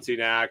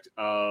balancing act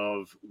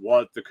of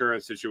what the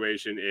current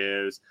situation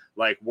is.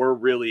 Like we're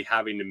really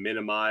having to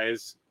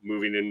minimize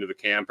moving into the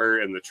camper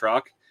and the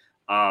truck.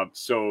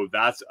 So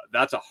that's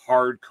a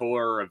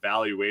hardcore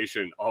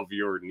evaluation of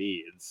your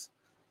needs.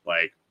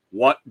 Like,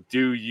 what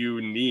do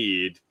you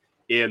need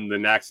in the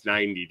next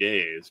 90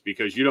 days?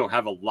 Because you don't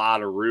have a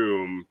lot of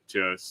room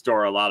to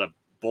store a lot of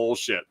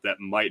bullshit that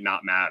might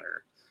not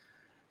matter.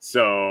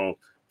 So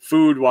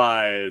food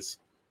wise,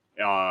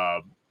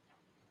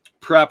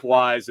 prep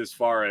wise, as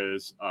far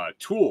as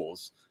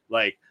tools,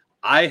 like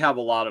I have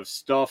a lot of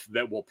stuff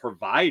that will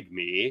provide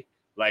me.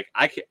 Like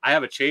I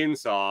have a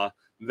chainsaw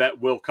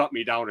that will cut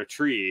me down a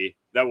tree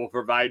that will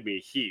provide me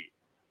heat.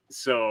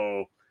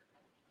 So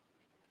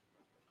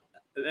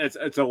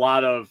it's a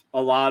lot of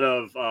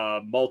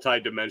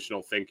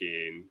multi-dimensional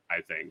thinking,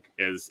 I think,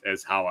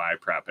 is how I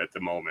prep at the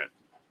moment,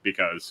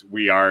 because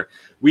we had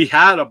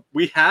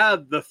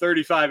the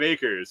 35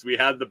 acres, we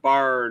had the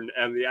barn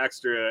and the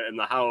extra and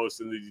the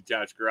house and the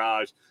detached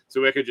garage, so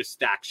we could just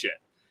stack shit.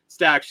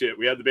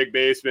 We had the big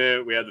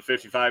basement, we had the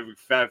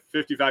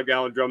 55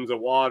 gallon drums of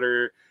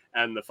water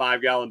and the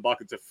 5-gallon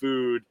buckets of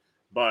food.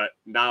 But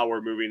now we're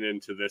moving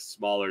into this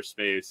smaller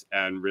space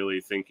and really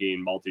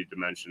thinking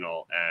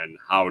multi-dimensional, and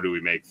how do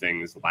we make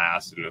things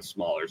last in a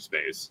smaller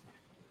space?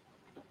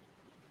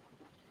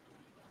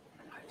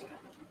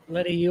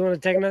 Liddy, you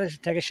want to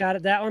take a shot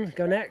at that one?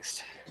 Go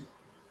next.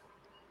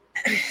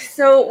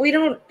 So we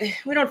don't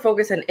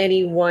focus on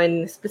any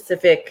one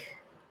specific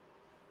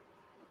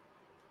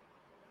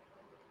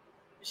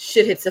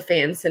shit hits a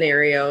fan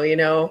scenario, you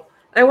know.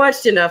 I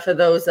watched enough of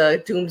those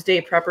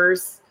doomsday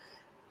preppers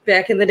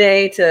back in the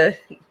day to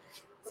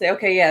say,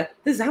 okay, yeah,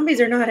 the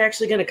zombies are not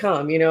actually going to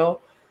come, you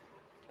know.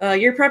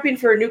 You're prepping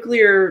for a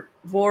nuclear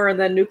war and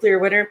then nuclear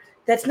winter.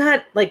 That's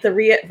not like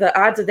the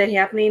odds of that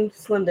happening,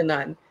 slim to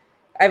none.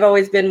 I've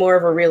always been more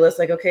of a realist,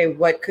 like, okay,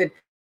 what could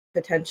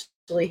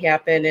potentially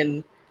happen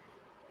and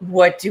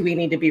what do we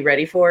need to be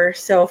ready for?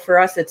 So for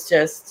us, it's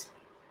just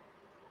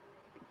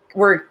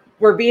we're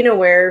being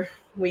aware.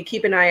 We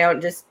keep an eye out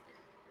and just,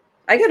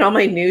 I get all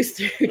my news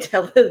through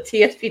the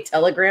TSP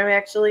Telegram,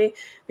 actually,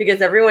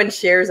 because everyone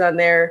shares on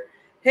there,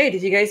 hey,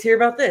 did you guys hear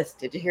about this?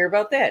 Did you hear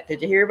about that?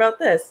 Did you hear about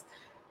this?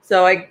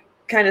 So I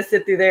kind of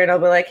sit through there and I'll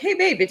be like, hey,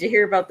 babe, did you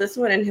hear about this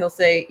one? And he'll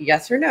say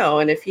yes or no.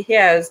 And if he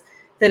has,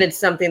 then it's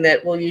something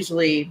that we'll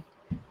usually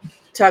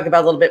talk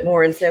about a little bit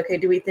more and say, okay,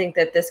 do we think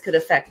that this could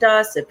affect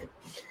us?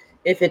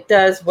 If it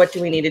does, what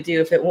do we need to do?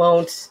 If it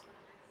won't,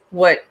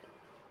 we'll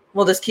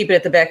just keep it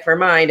at the back of our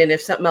mind. And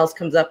if something else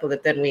comes up with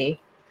it, then we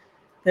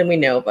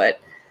know.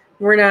 But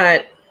we're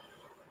not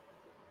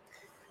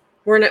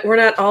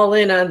all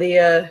in on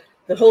the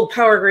whole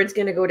power grid's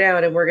going to go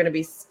down and we're going to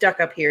be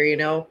stuck up here, you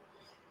know.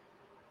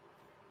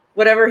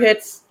 Whatever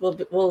hits,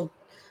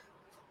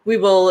 we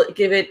will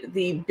give it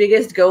the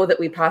biggest go that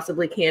we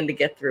possibly can to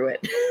get through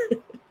it.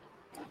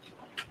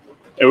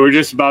 And we're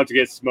just about to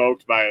get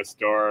smoked by a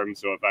storm,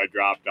 so if I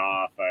dropped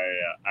off,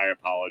 I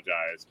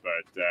apologize.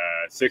 But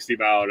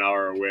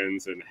 60-mile-an-hour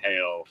winds and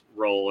hail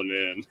rolling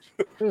in.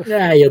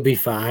 Yeah, you'll be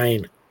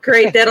fine.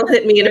 Great, that'll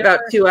hit me in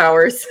about 2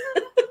 hours.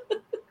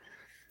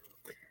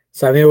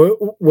 So I mean,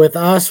 with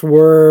us,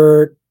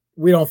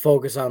 we don't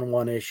focus on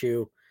one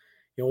issue.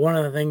 You know, one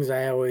of the things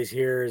I always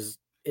hear is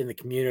in the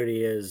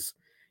community is,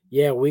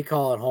 yeah, we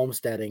call it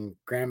homesteading.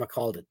 Grandma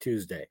called it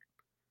Tuesday.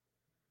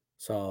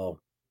 So,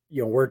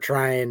 you know, we're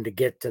trying to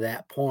get to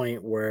that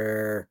point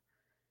where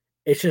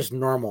it's just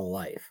normal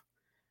life.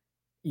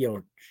 You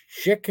know,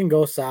 shit can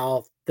go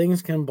south,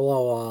 things can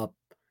blow up.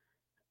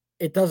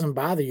 It doesn't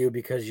bother you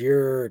because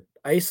you're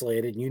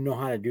isolated and you know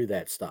how to do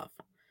that stuff.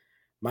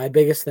 My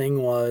biggest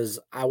thing was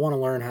I want to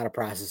learn how to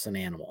process an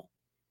animal.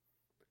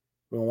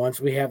 Well, once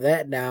we have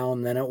that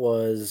down, then it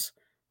was,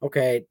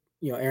 okay,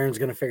 you know, Aaron's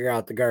going to figure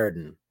out the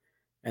garden.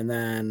 And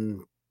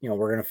then, you know,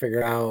 we're going to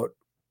figure out,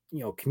 you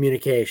know,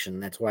 communication.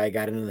 That's why I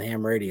got into the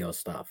ham radio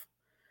stuff.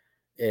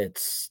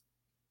 It's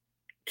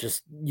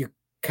just, you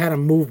kind of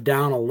move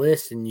down a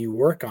list and you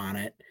work on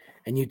it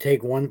and you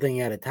take one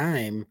thing at a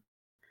time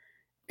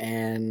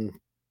and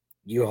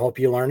you hope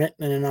you learn it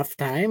in enough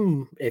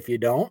time. If you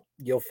don't,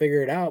 you'll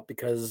figure it out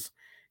because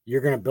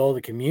you're going to build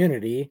a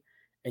community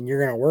and you're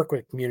going to work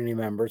with community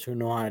members who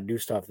know how to do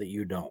stuff that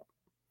you don't.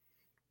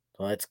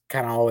 So that's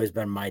kind of always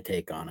been my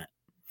take on it.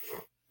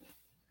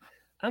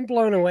 I'm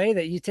blown away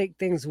that you take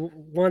things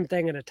one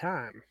thing at a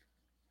time.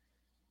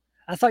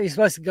 I thought you're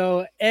supposed to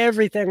go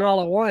everything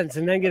all at once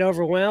and then get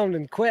overwhelmed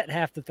and quit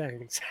half the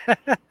things.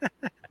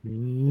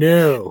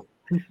 No.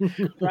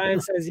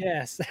 Brian says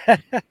yes.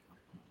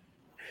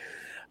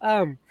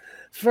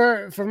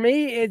 For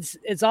me,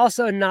 it's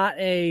also not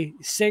a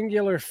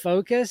singular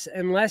focus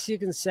unless you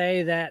can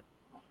say that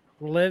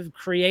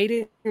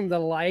creating the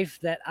life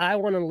that I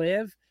want to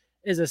live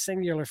is a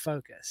singular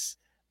focus.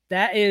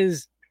 That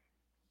is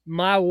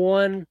my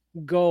one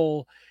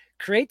goal.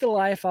 Create the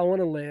life I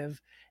want to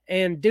live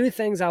and do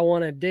things I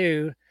want to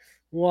do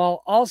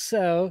while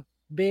also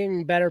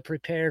being better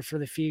prepared for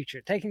the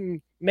future.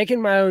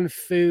 Making my own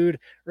food,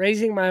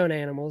 raising my own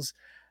animals.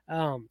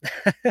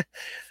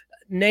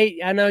 Nate,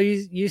 I know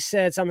you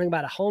said something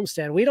about a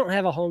homestead. We don't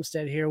have a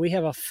homestead here. We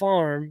have a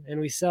farm and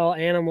we sell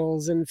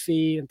animals and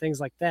feed and things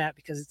like that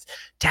because it's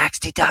tax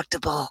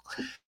deductible.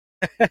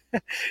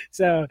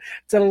 So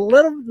it's a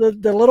little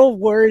the little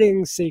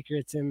wording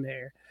secrets in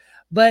there,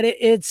 but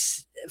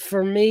it's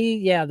for me,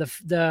 yeah.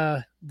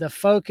 The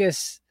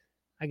focus,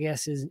 I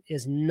guess,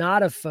 is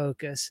not a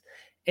focus.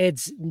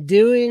 It's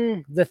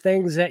doing the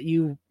things that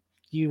you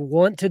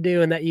want to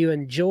do and that you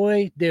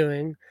enjoy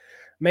doing,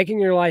 making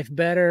your life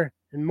better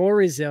and more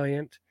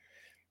resilient.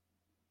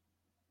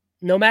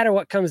 No matter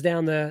what comes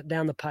down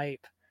the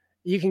pipe,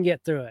 you can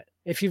get through it.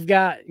 If you've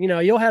got,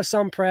 you'll have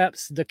some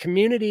preps, the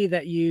community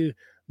that you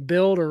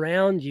build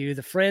around you,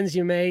 the friends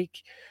you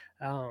make,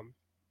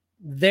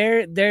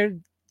 they're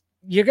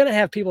you're going to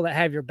have people that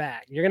have your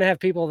back. You're going to have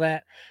people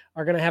that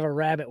are going to have a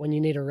rabbit when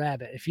you need a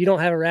rabbit. If you don't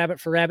have a rabbit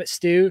for rabbit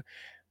stew,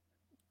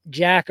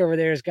 Jack over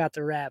there has got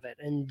the rabbit,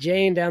 and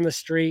Jane down the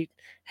street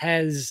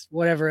has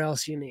whatever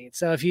else you need.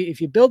 So if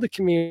you build the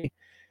community,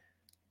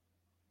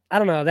 I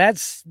don't know,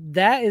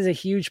 that is a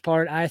huge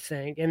part, I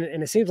think. And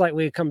it seems like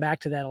we come back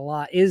to that a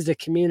lot, is the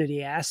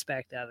community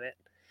aspect of it.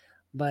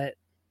 But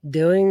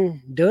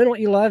doing what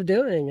you love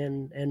doing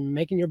and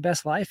making your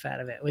best life out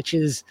of it, which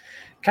is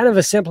kind of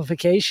a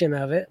simplification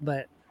of it,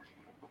 but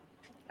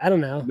I don't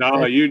know.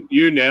 No,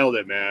 you nailed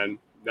it, man.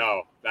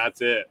 No,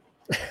 that's it.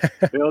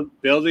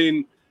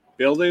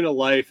 Building a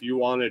life you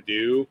want to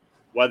do,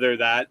 whether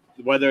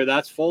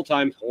that's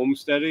full-time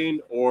homesteading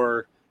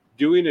or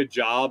doing a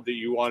job that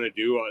you want to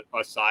do,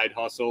 a side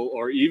hustle,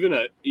 or even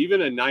a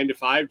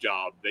 9-to-5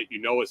 job that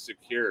is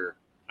secure,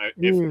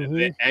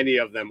 if any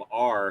of them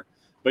are.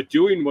 But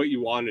doing what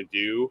you want to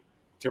do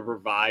to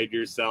provide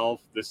yourself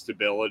the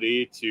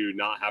stability to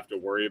not have to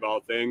worry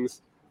about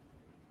things.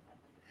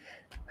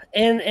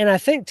 And I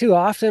think too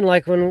often,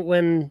 like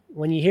when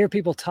you hear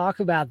people talk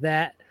about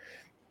that,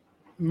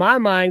 my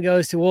mind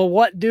goes to, well,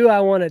 what do I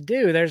want to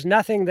do? There's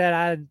nothing that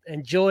I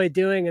enjoy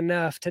doing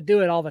enough to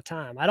do it all the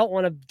time. I don't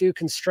want to do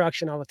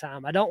construction all the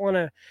time. I don't want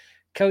to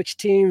coach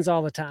teams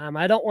all the time.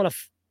 I don't want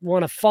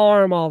to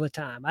farm all the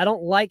time. I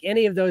don't like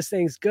any of those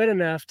things good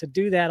enough to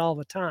do that all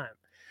the time.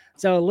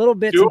 So a little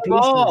bit. Do them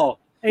all.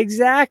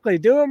 Exactly.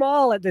 Do them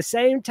all at the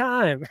same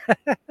time.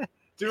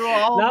 Do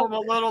all of them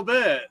a little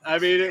bit. I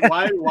mean,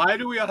 why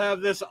do we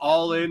have this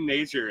all in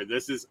nature?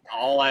 This is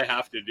all I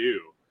have to do.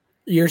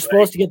 You're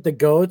supposed to get the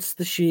goats,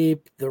 the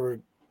sheep, the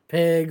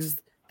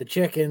pigs, the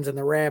chickens, and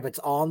the rabbits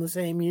all in the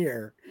same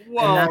year.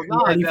 Well,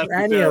 not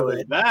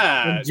necessarily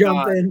that.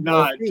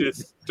 Not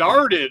just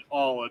start it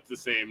all at the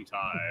same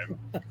time.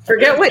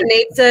 Forget what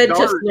Nate said.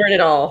 Just learn it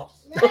all.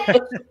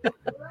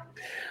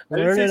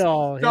 Learn it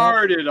all.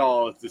 Start it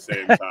all at the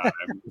same time.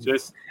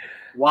 Just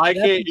why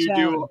can't you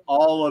do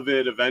all of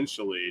it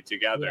eventually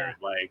together?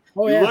 Yeah. Like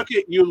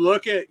you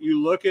look at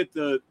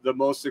the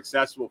most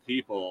successful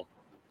people.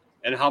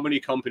 And how many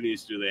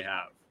companies do they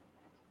have?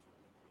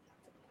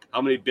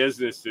 How many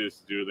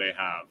businesses do they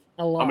have?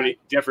 A lot. How many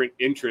different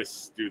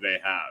interests do they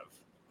have?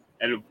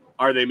 And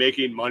are they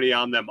making money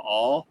on them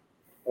all?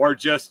 Or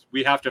just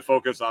we have to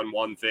focus on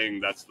one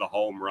thing that's the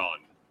home run?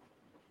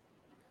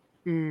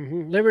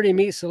 Mm-hmm. Liberty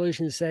Meat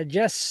Solutions said,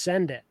 just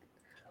send it.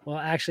 Well,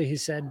 actually, he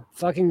said,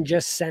 fucking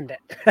just send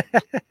it.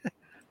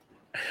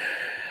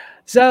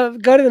 So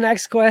go to the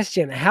next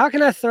question. How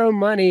can I throw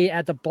money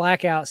at the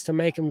blackouts to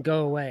make them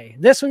go away?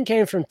 This one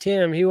came from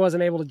Tim. He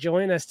wasn't able to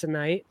join us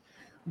tonight,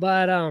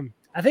 but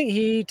I think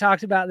he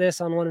talked about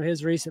this on one of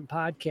his recent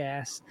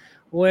podcasts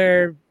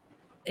where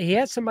he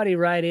had somebody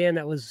write in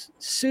that was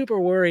super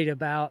worried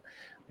about,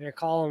 they're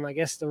calling, I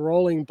guess, the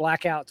rolling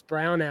blackouts,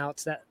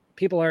 brownouts that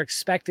people are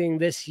expecting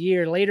this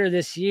year, later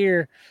this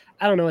year.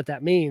 I don't know what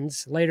that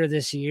means. Later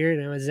this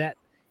year, is that,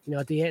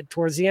 at the end,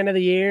 towards the end of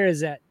the year?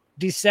 Is that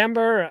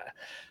December?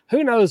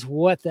 Who knows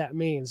what that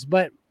means?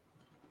 But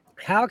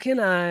how can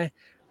I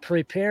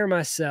prepare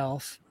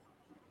myself,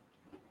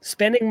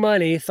 spending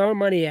money, throwing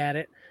money at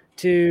it,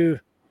 to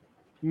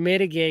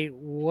mitigate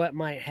what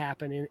might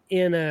happen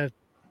in a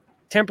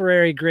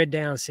temporary grid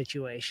down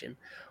situation?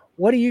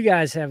 What do you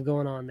guys have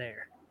going on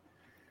there?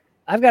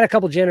 I've got a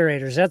couple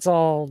generators. That's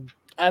all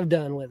I've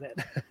done with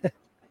it.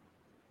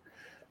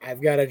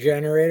 I've got a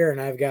generator and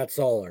I've got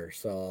solar.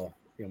 So,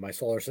 my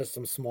solar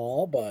system's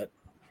small, but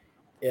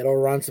it'll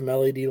run some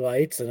LED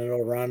lights and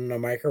it'll run a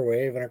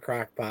microwave and a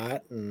crock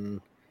pot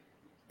and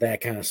that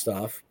kind of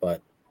stuff.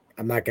 But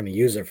I'm not going to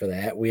use it for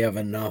that. We have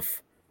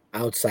enough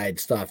outside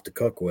stuff to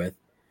cook with.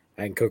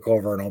 I can cook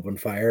over an open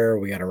fire.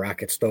 We got a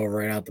rocket stove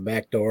right out the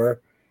back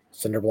door,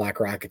 cinder block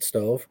rocket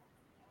stove.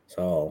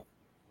 So,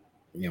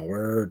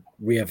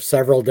 we have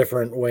several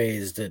different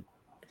ways to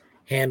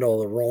handle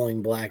the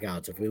rolling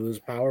blackouts. If we lose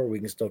power, we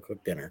can still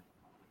cook dinner.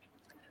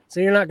 So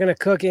you're not going to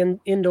cook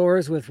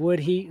indoors with wood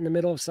heat in the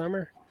middle of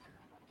summer?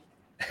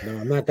 No,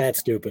 I'm not that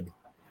stupid.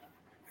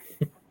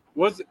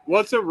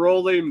 What's a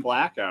rolling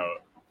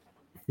blackout?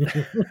 I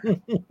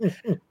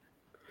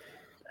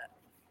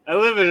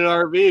live in an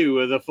RV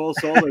with a full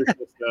solar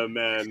system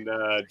and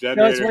generator.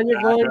 No, it's when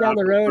you're going down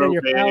the road and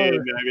your power.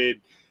 I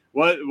mean,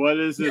 what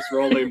is this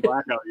rolling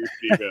blackout you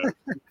speak of?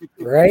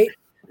 Right.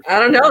 I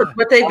don't know,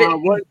 but they've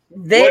been what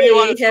do you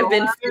want to have throw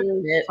been at it?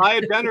 seeing it. Buy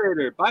a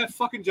generator. Buy a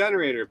fucking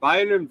generator. Buy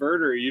an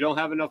inverter. You don't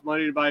have enough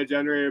money to buy a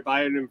generator.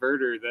 Buy an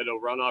inverter that'll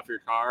run off your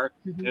car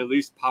and at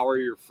least power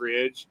your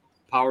fridge,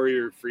 power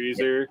your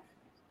freezer.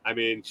 I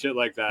mean, shit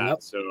like that.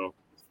 Yep. So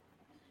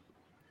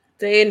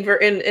They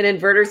invert an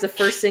inverter's the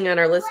first thing on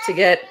our list to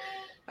get.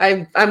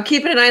 I'm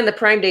keeping an eye on the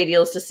Prime Day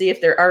deals to see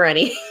if there are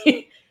any,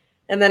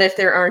 and then if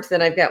there aren't,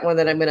 then I've got one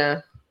that I'm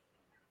gonna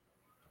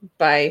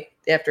buy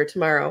after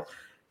tomorrow.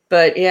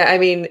 But yeah, I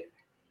mean,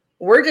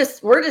 we're just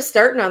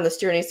starting on this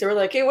journey, so we're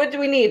like, hey, what do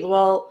we need?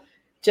 Well,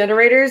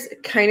 generators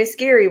kind of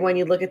scary when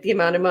you look at the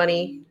amount of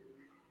money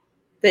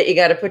that you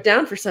got to put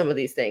down for some of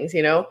these things,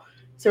 you know.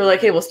 So we're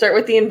like, hey, we'll start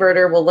with the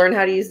inverter. We'll learn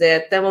how to use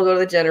that. Then we'll go to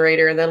the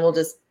generator, and then we'll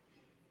just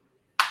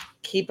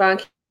keep on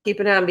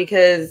keeping on,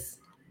 because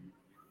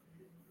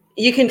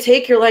you can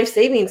take your life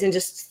savings and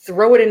just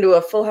throw it into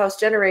a full house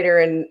generator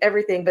and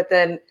everything. But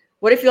then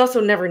what if you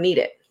also never need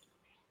it?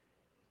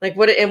 Like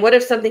what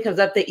if something comes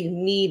up that you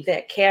need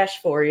that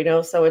cash for, you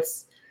know? So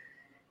it's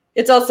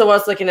also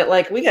us looking at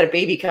like, we got a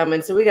baby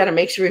coming, so we got to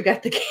make sure we've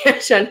got the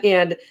cash on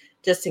hand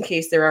just in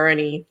case there are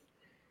any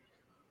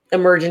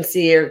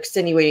emergency or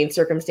extenuating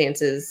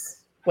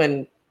circumstances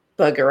when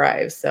bug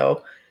arrives.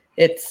 So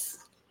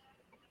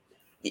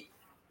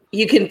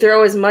you can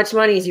throw as much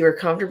money as you are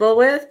comfortable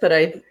with, but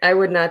I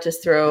would not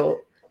just throw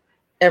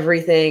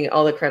everything,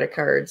 all the credit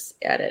cards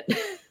at it.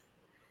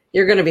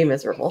 You're going to be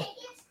miserable.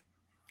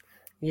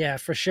 Yeah,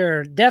 for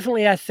sure.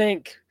 Definitely. I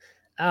think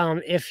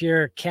if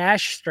you're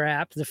cash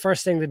strapped, the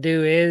first thing to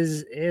do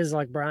is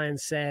like Brian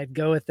said,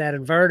 go with that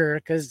inverter,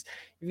 because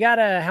you've got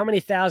how many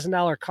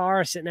 $1,000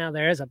 car sitting out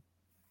there. There's a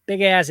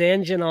big ass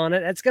engine on it.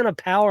 That's going to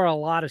power a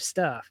lot of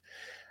stuff.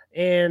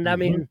 And I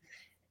mean,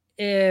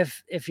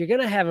 if you're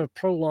going to have a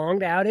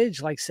prolonged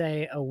outage, like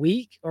say a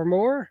week or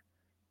more,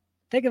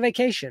 take a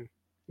vacation.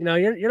 You know,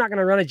 you're not going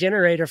to run a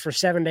generator for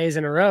 7 days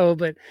in a row,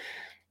 but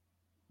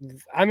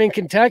I'm in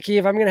Kentucky.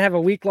 If I'm going to have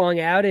a week-long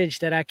outage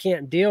that I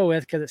can't deal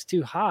with because it's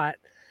too hot,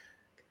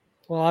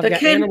 well, I've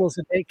got animals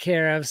to take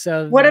care of.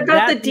 So what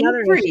about the deep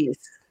freeze?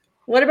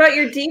 What about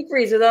your deep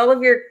freeze with all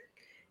of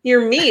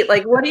your meat?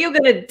 Like, what are you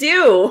going to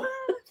do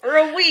for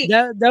a week?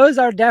 Those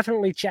are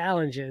definitely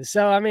challenges.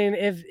 So, I mean,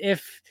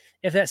 if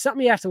that's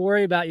something you have to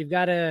worry about, you've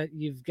got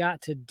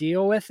to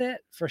deal with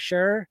it for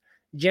sure.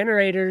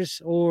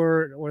 Generators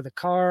or the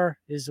car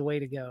is the way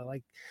to go.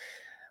 Like,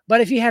 but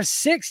if you have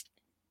 6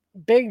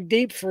 big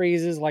deep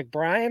freezes like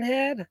Brian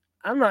had,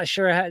 I'm not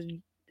sure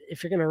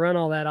if you're going to run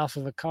all that off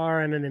of a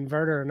car and an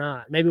inverter or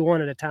not. Maybe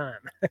one at a time.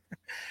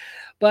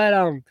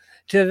 But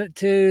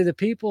to the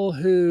people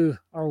who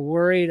are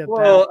worried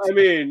about, well, I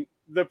mean,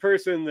 the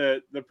person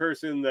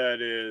that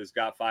is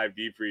got 5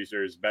 deep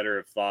freezers better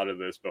have thought of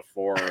this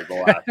before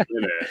the last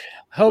minute.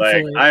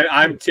 Hopefully, like,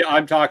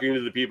 I'm talking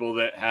to the people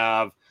that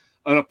have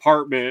an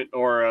apartment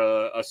or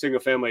a single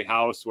family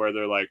house where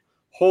they're like,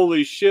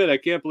 holy shit, I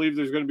can't believe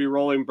there's going to be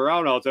rolling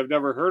brownouts. I've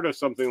never heard of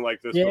something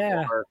like this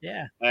before.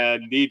 Yeah.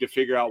 And need to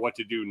figure out what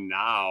to do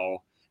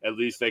now. At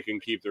least they can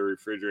keep their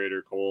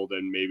refrigerator cold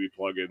and maybe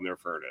plug in their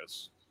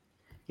furnace.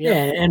 Yeah,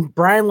 and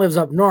Brian lives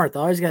up north.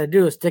 All he's got to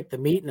do is stick the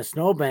meat in a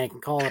snowbank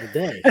and call it a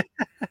day.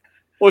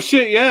 Well,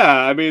 shit,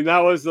 yeah. I mean, that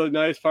was the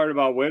nice part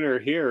about winter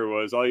here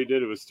was all you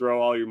did was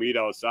throw all your meat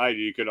outside.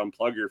 You could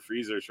unplug your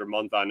freezers for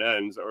month on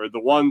ends. Or the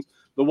ones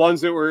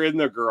that were in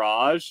the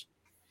garage,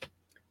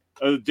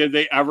 did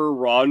they ever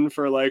run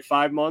for like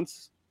 5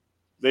 months?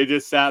 They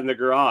just sat in the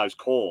garage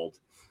cold.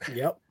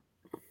 Yep.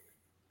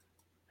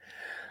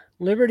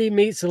 Liberty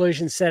Meat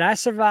Solutions said, I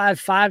survived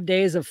 5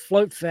 days of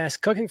Float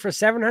Fest, cooking for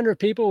 700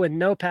 people with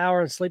no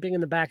power and sleeping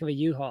in the back of a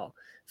U-Haul.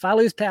 If I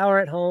lose power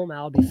at home,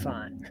 I'll be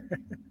fine.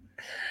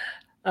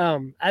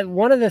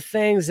 One of the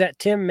things that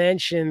Tim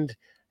mentioned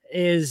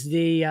is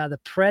the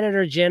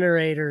Predator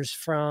generators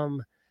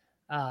from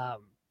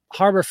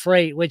Harbor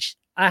Freight, which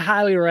I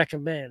highly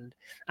recommend.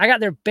 I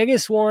got their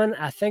biggest one.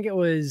 I think it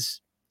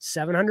was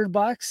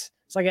 $700.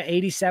 It's like an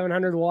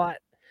 8,700 watt.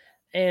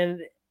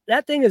 And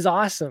that thing is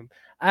awesome.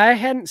 I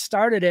hadn't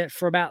started it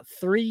for about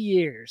 3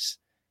 years.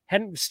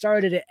 Hadn't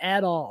started it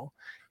at all.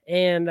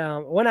 And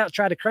went out and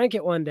tried to crank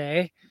it one day.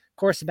 Of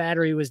course, the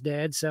battery was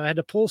dead, so I had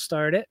to pull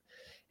start it.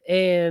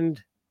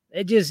 And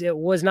it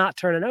was not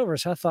turning over.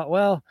 So I thought,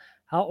 well,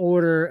 I'll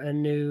order a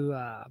new,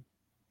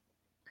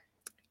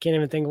 can't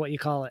even think of what you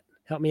call it.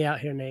 Help me out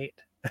here, Nate.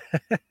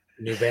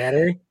 New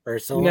battery or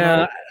solenoid?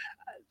 No,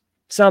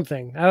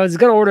 something. I was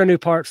going to order a new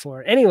part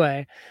for it.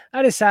 Anyway,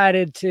 I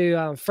decided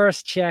to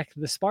first check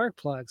the spark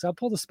plug. So I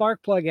pulled the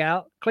spark plug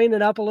out, cleaned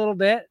it up a little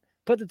bit,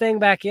 put the thing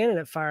back in, and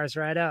it fires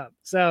right up.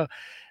 So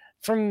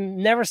from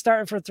never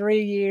starting for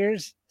 3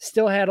 years,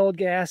 still had old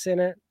gas in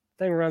it.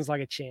 Thing runs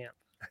like a champ.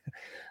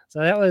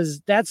 So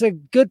that's a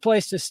good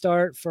place to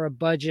start for a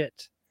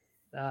budget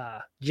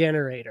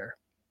generator.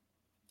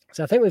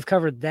 So I think we've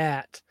covered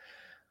that.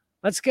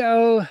 Let's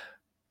go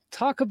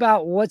talk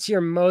about what's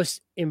your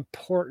most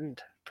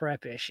important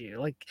prep issue.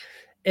 Like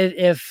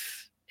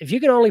if you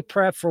can only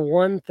prep for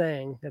one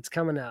thing that's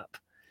coming up,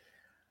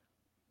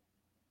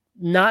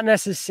 not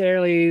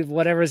necessarily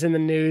whatever's in the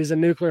news, a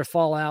nuclear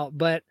fallout,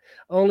 but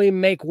only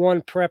make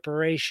one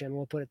preparation.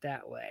 We'll put it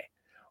that way.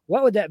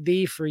 What would that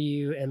be for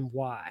you and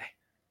why?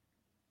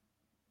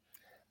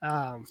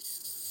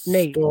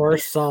 Nate. Store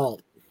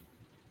salt.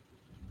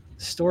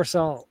 Store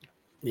salt.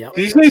 Yep.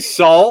 Did you say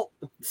salt?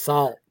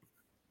 Salt.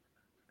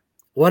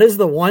 What is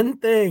the one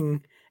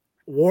thing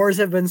wars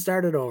have been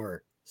started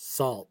over?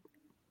 Salt.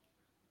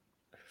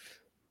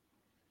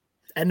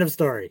 End of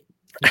story.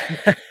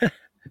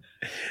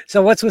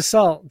 So what's with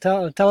salt?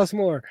 Tell us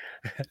more.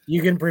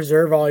 You can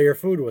preserve all your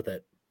food with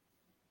it.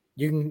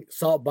 You can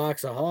salt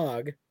box a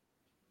hog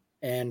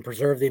and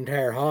preserve the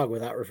entire hog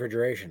without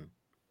refrigeration.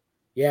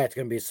 Yeah, it's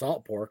going to be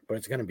salt pork, but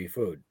it's going to be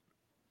food.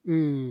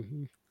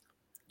 Mm-hmm.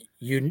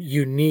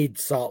 You need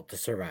salt to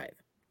survive.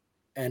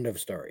 End of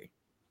story.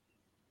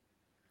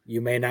 You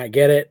may not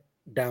get it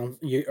down,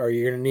 or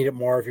you're going to need it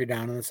more if you're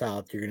down in the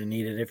south. You're going to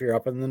need it if you're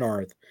up in the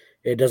north.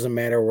 It doesn't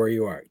matter where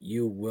you are.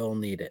 You will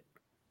need it.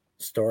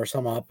 Store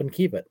some up and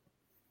keep it.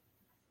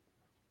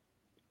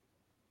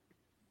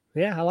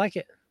 Yeah, I like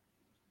it.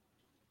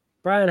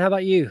 Brian, how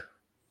about you?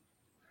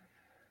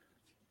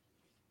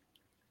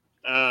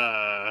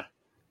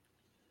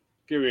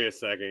 Give me a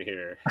second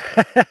here.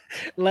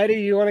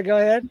 Lady, you want to go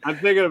ahead? I'm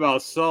thinking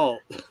about salt.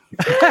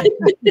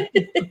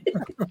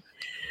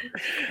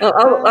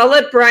 I'll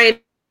let Brian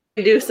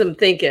do some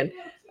thinking.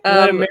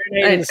 Let him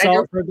marinate in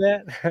salt for a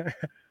bit.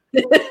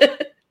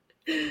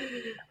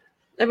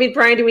 I mean,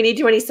 Brian, do we need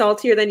you any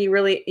saltier than you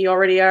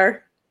already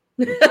are?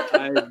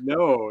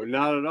 No,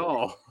 not at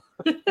all.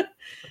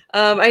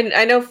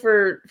 I know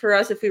for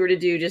us, if we were to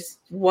do just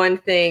one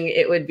thing,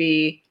 it would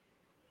be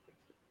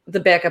the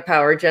backup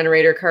power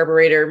generator,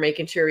 carburetor,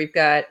 making sure we've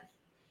got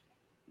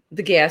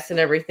the gas and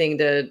everything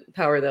to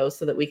power those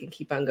so that we can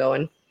keep on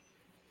going.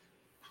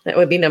 That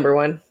would be number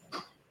one.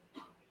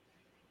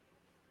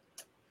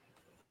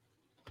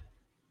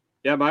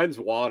 Yeah, mine's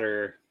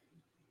water.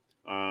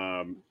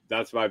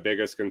 That's my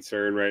biggest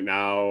concern right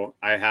now.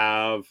 I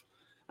have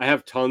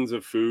tons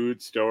of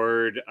food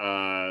stored,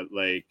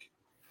 like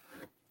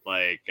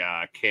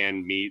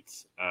canned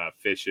meats,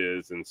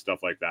 fishes and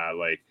stuff like that.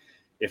 Like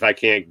if I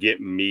can't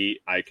get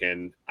meat, I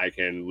can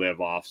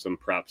live off some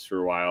preps for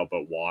a while,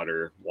 but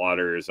water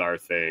is our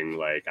thing.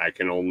 Like I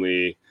can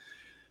hold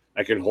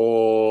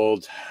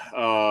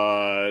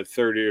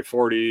 30 or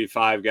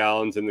 45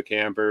 gallons in the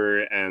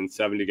camper and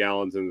 70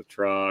 gallons in the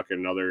truck, and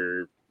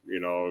another,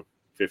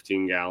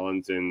 15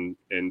 gallons in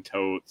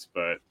totes.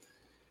 But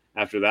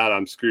after that,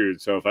 I'm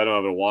screwed. So if I don't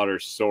have a water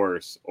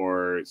source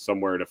or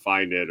somewhere to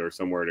find it or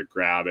somewhere to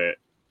grab it,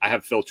 I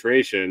have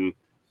filtration.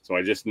 So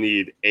I just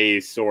need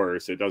a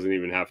source. It doesn't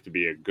even have to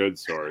be a good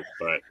source,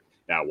 but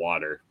that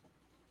water.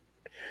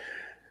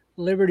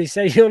 Liberty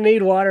said you'll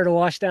need water to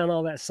wash down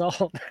all that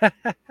salt.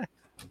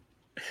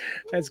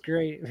 That's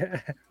great.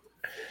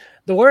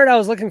 The word I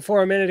was looking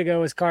for a minute ago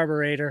was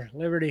carburetor.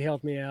 Liberty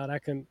helped me out.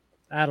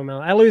 I don't know.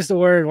 I lose the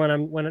word when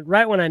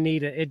I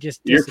need it. It just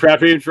You're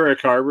prepping for a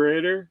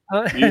carburetor?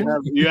 No,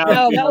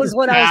 that was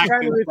what I was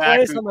trying to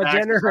replace on my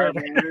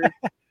generator.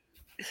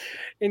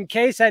 In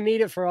case I need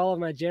it for all of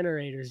my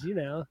generators, you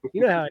know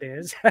how it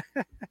is.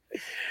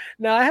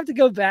 Now I have to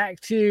go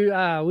back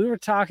to we were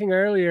talking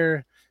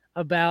earlier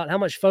about how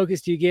much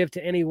focus do you give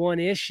to any one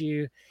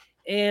issue,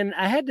 and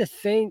I had to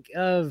think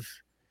of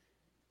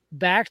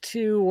back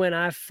to when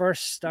I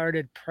first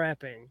started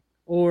prepping,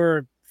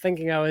 or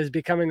thinking I was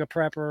becoming a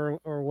prepper,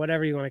 or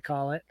whatever you want to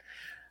call it.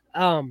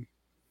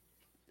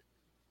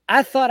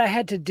 I thought I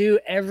had to do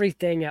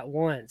everything at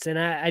once, and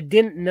I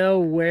didn't know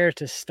where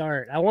to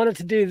start. I wanted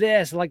to do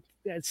this, like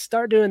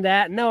start doing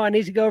that. No, I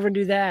need to go over and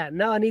do that.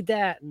 No, I need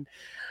that. And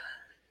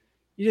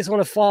you just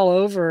want to fall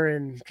over,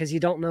 and because you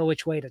don't know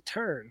which way to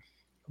turn.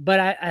 But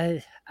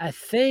I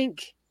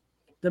think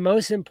the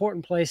most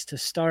important place to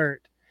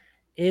start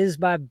is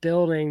by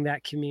building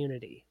that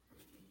community,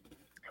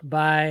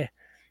 by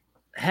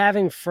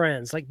having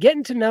friends, like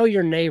getting to know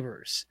your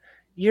neighbors.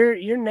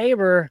 Your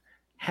neighbor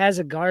has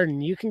a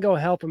garden. You can go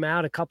help them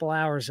out a couple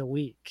hours a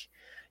week.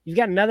 You've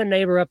got another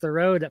neighbor up the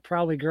road that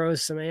probably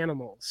grows some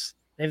animals.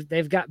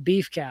 They've got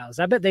beef cows.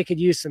 I bet they could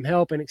use some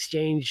help in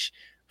exchange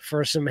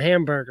for some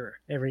hamburger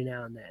every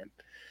now and then.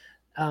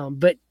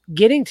 But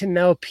getting to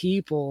know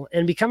people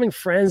and becoming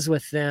friends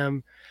with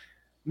them,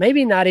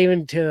 maybe not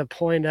even to the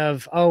point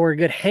of, oh, we're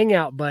good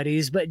hangout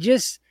buddies, but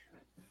just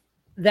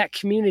that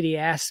community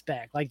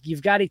aspect. Like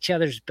you've got each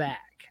other's back.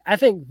 I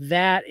think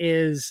that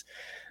is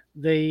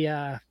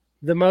the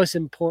most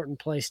important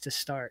place to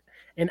start.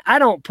 And I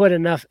don't put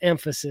enough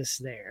emphasis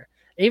there,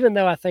 even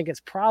though I think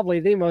it's probably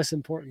the most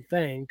important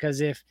thing.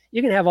 Because if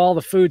you can have all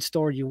the food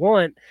stored you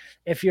want,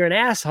 if you're an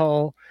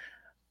asshole,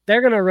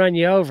 they're going to run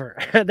you over.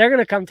 They're going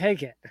to come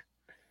take it.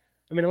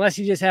 I mean, unless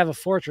you just have a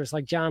fortress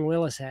like John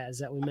Willis has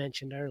that we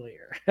mentioned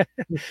earlier.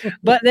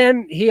 But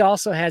then he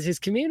also has his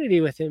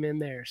community with him in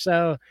there.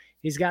 So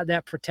he's got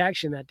that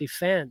protection, that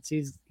defense.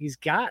 He's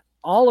got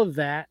all of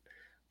that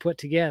put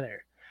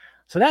together.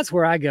 So that's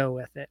where I go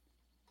with it.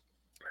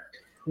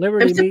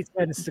 Liberty Meat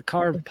said it's the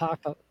carb.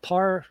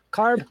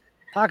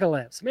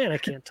 Apocalypse. Man, I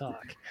can't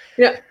talk.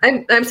 Yeah,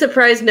 I'm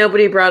surprised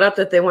nobody brought up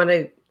that they want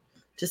to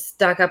just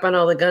stock up on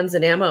all the guns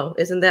and ammo.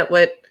 Isn't that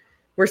what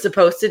we're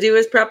supposed to do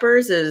as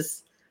preppers?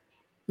 Is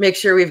make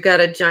sure we've got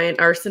a giant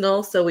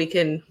arsenal so we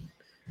can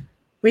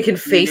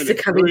face the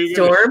coming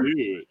storm.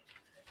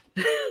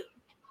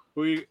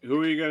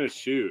 Who are you gonna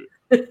shoot?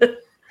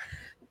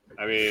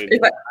 I mean,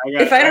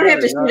 if I don't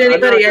have to shoot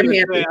anybody, I'm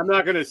happy. I'm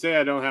not gonna say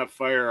I don't have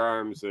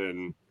firearms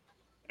and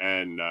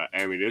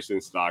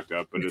ammunition stocked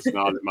up, but it's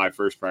not my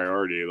first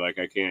priority. Like,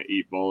 I can't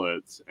eat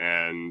bullets,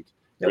 and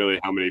really,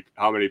 how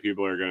many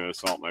people are going to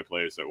assault my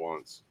place at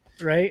once?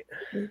 Right.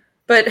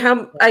 But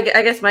I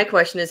guess my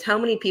question is, how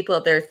many people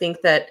out there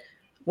think that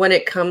when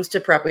it comes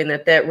to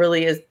prepping, that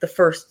really is the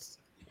first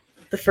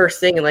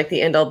thing, and like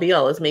the end all be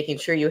all is making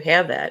sure you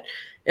have that.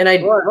 And I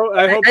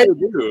hope they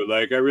do.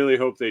 Like, I really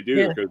hope they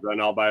do, because then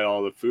I'll buy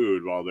all the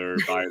food while they're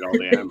buying all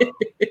the ammo.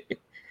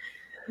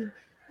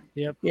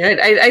 Yep. Yeah,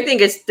 I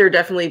think they're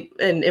definitely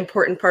an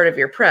important part of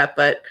your prep,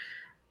 but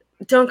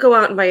don't go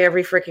out and buy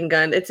every freaking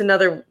gun. It's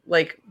another,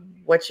 like,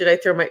 what should I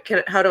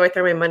how do I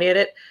throw my money at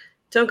it?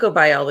 Don't go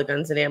buy all the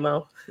guns and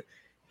ammo.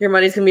 Your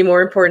money's going to be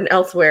more important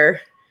elsewhere.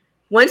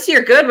 Once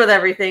you're good with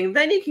everything,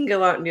 then you can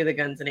go out and do the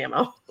guns and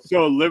ammo.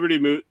 So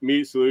Liberty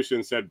Meat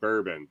Solutions said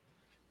bourbon.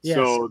 Yes.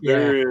 So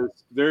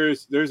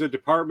there's a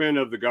department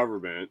of the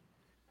government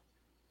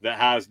that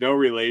has no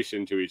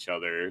relation to each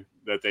other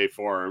that they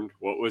formed.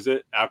 What was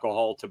it?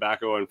 Alcohol,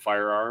 tobacco, and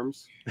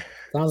firearms.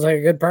 Sounds like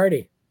a good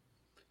party.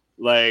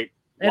 Like,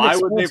 why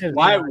would they?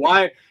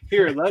 Why?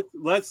 Here,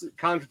 let's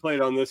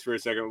contemplate on this for a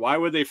second. Why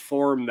would they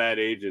form that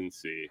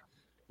agency?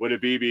 Would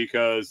it be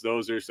because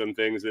those are some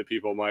things that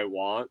people might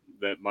want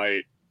that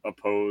might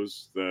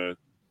oppose the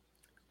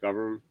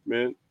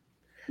government?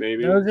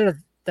 Maybe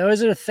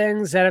those are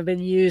things that have been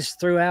used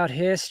throughout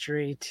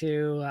history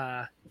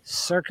to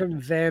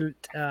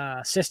circumvent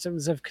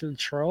systems of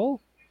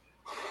control.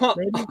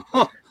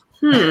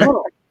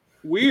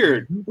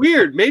 Weird.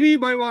 Maybe you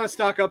might want to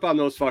stock up on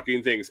those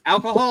fucking things: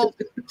 alcohol,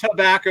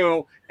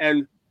 tobacco,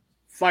 and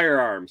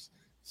firearms.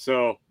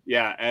 So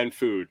yeah, and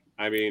food.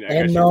 I mean,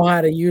 and know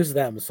how to use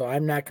them. So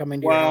I'm not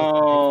coming to.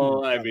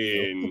 Well, I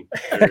mean,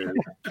 there is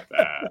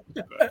that.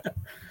 But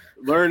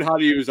learn how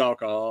to use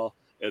alcohol.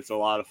 It's a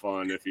lot of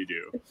fun if you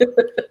do.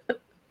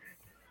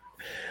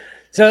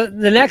 So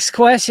the next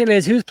question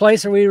is, whose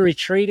place are we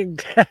retreating?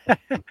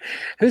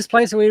 Whose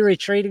place are we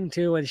retreating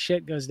to when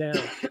shit goes down?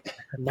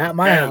 Not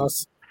my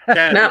house.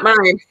 Ken. Not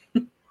mine.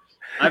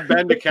 I've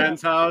been to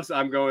Ken's house.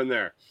 I'm going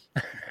there.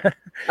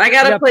 I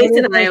got a place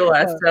in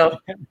Iowa, so.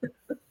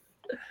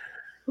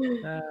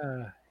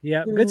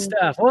 Yeah, good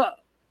stuff. Well,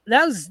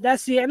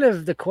 that's the end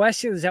of the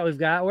questions that we've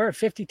got. We're at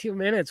 52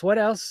 minutes. What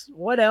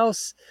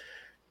else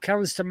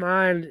comes to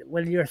mind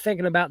when you're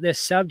thinking about this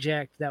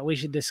subject that we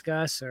should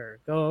discuss or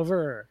go over?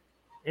 Or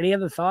any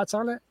other thoughts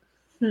on it?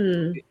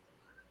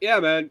 Yeah,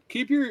 man.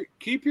 Keep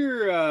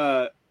your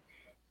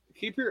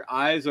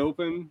eyes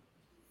open.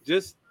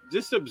 Just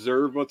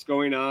observe what's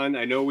going on.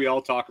 I know we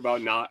all talk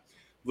about not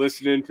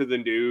listening to the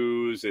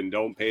news and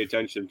don't pay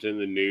attention to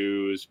the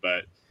news,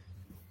 but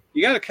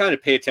you got to kind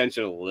of pay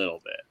attention a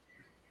little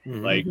bit.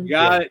 Mm-hmm. Like,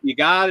 you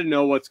got to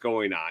know what's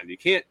going on. You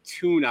can't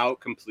tune out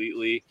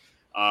completely.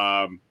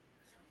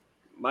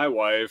 My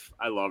wife,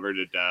 I love her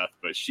to death,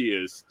 but she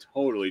is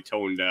totally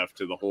tone deaf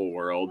to the whole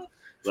world.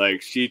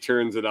 Like, she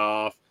turns it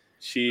off.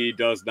 She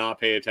does not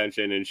pay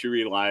attention, and she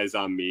relies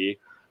on me.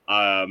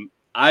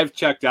 I've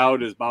checked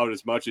out about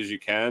as much as you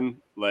can,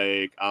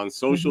 like on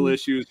social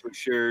issues for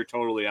sure,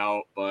 totally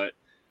out. But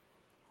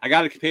I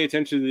got to pay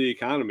attention to the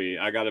economy.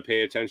 I got to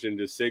pay attention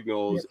to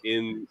signals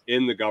in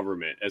the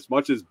government. As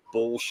much as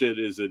bullshit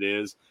as it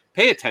is,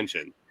 pay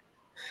attention.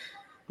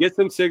 Get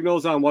some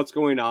signals on what's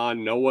going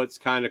on, know what's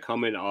kind of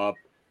coming up,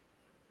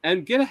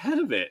 and get ahead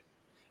of it.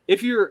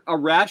 If you're a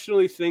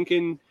rationally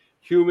thinking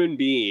human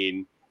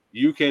being,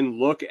 you can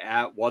look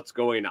at what's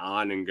going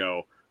on and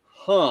go,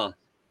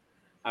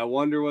 I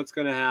wonder what's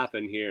going to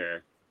happen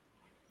here.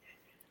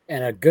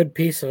 And a good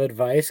piece of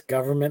advice,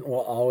 government will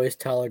always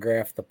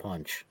telegraph the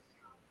punch.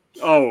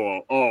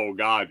 Oh,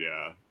 God,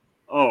 yeah.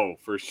 Oh,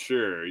 for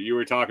sure. You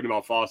were talking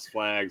about false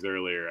flags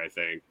earlier, I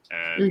think.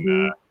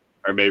 And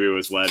or maybe it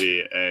was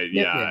Letty.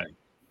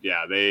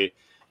 Yeah, they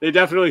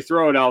definitely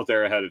throw it out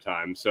there ahead of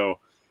time. So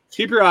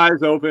keep your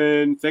eyes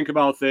open, think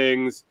about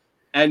things,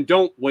 and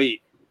don't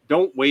wait.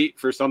 Don't wait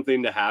for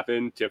something to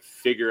happen to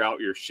figure out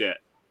your shit.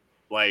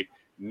 Like,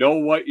 know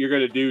what you're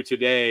going to do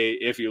today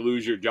if you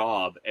lose your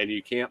job and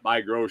you can't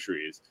buy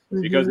groceries.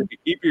 Because if you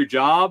keep your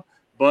job,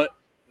 but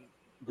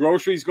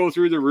groceries go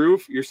through the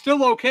roof, you're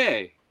still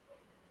okay.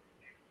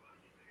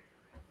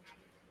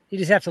 You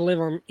just have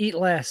to eat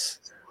less.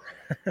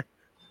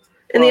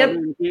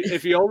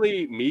 If you only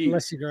eat meat,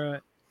 unless you grow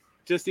it,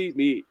 just eat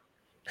meat.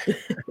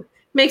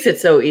 Makes it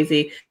so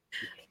easy.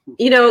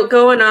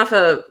 Going off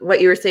of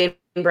what you were saying,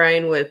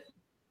 Brian, with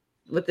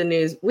the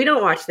news, we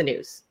don't watch the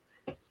news.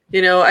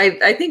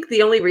 I think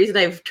the only reason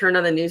I've turned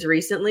on the news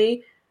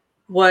recently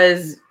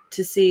was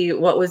to see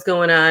what was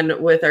going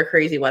on with our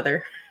crazy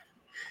weather.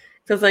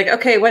 So it's like,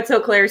 okay, what's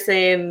Eau Claire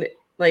saying?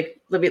 Like,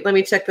 let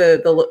me check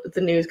the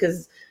news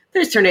because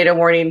there's tornado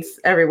warnings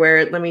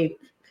everywhere.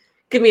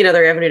 Give me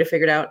another avenue to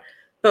figure it out.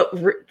 But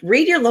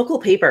read your local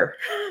paper.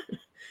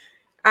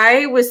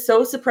 I was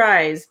so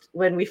surprised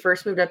when we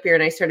first moved up here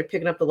and I started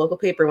picking up the local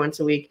paper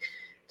once a week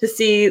to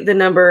see the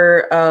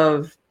number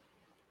of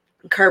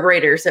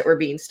carburetors that were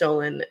being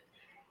stolen,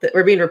 that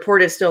were being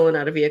reported stolen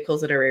out of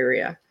vehicles in our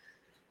area.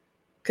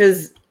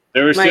 Because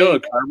there were still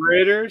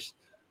carburetors?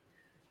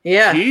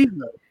 Yeah. Jesus.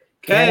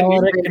 Ken,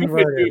 catalytic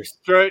converters.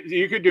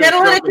 You could do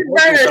catalytic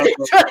converters.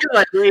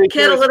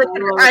 Catalytic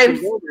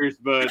converters.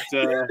 But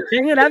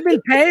dang it, I've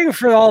been paying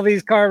for all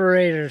these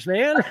carburetors,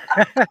 man.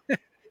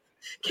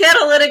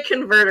 Catalytic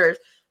converters.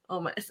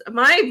 Oh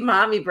my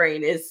mommy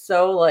brain is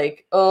so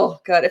like, oh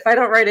God, if I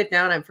don't write it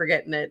down, I'm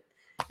forgetting it.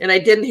 And I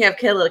didn't have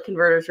catalytic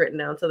converters written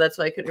down, so that's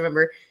why I couldn't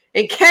remember.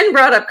 And Ken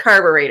brought up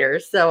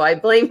carburetors, so I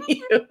blame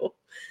you.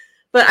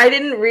 But I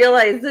didn't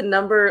realize the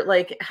number,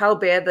 like how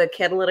bad the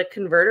catalytic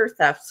converter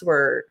thefts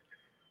were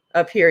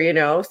up here, you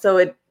know.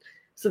 So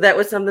that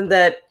was something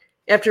that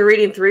after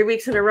reading 3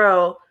 weeks in a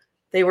row,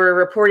 they were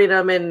reporting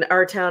them in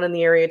our town and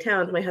the area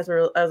towns. My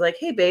husband, I was like,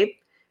 hey babe,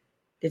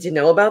 did you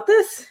know about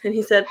this? And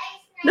he said,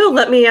 no,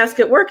 let me ask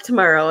at work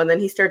tomorrow. And then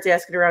he starts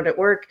asking around at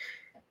work,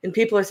 and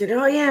people are saying,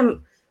 oh yeah,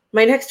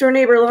 my next door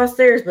neighbor lost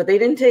theirs, but they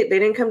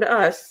didn't come to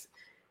us,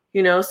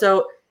 you know.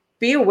 So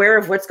be aware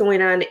of what's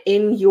going on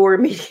in your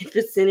immediate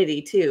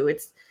vicinity too.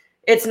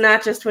 It's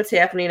not just what's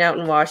happening out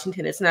in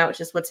Washington. It's not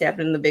just what's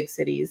happening in the big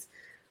cities.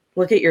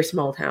 Look at your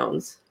small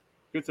towns.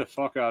 Get the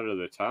fuck out of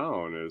the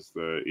town is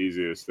the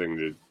easiest thing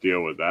to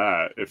deal with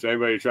that. If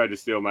anybody tried to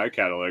steal my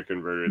catalytic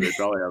converter, they'd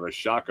probably have a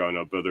shotgun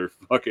up their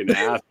fucking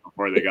ass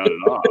before they got it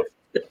off.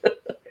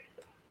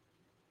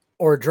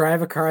 Or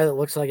drive a car that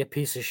looks like a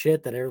piece of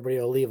shit that everybody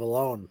will leave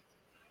alone.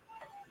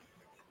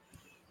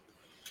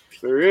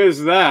 There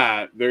is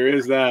that.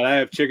 I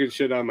have chicken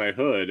shit on my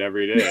hood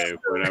every day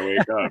when I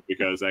wake up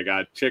because I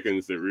got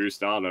chickens that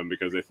roost on them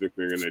because they think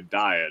they're going to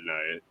die at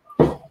night.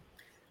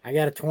 I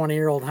got a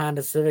 20-year-old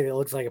Honda Civic that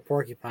looks like a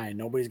porcupine.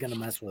 Nobody's going to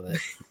mess with it.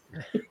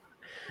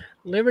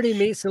 Liberty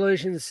Meat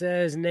Solutions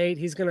says, Nate,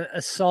 he's going to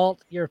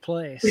assault your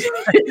place.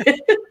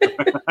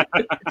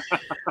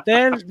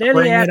 then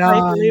he has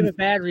to leave a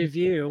bad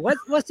review.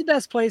 What's the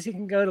best place he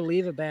can go to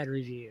leave a bad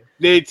review?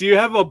 Nate, do you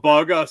have a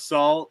bug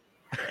assault?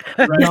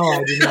 No,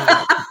 I do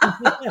not.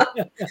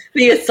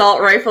 The assault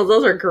rifles,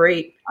 those are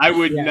great. I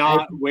would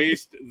not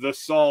waste the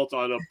salt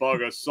on a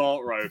bug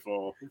assault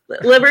rifle.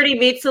 Liberty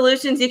Meat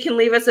Solutions, you can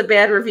leave us a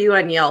bad review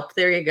on Yelp.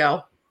 There you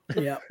go.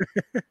 Yeah.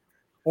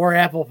 Or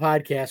Apple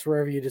Podcasts,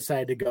 wherever you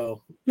decide to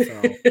go.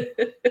 So.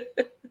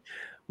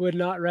 Would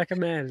not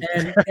recommend.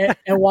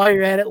 And while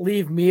you're at it,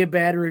 leave me a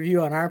bad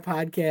review on our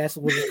podcast.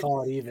 We'll just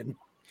call it even.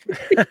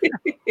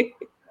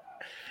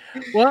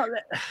 Well,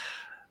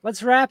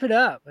 let's wrap it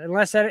up.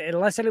 Unless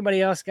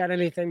anybody else got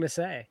anything to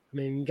say. I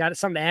mean, you got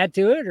something to add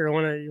to it, or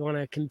want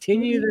to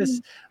continue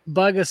this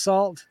bug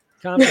assault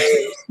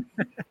conversation?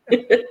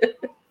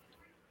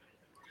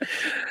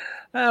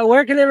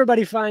 Where can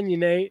everybody find you,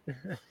 Nate?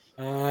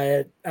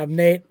 I'm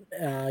Nate.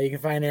 You can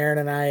find Aaron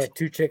and I at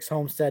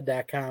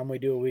twochickshomestead.com. We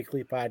do a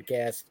weekly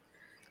podcast.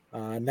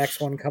 Next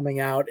one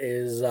coming out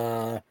is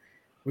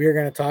we are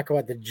going to talk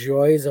about the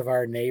joys of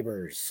our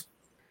neighbors.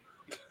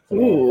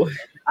 Ooh.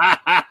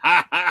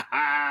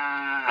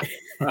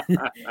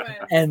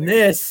 And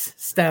this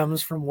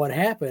stems from what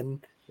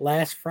happened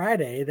last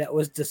Friday that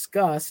was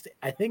discussed,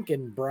 I think,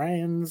 in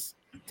Brian's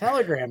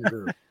Telegram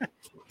group.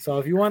 So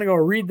if you want to go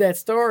read that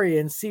story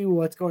and see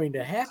what's going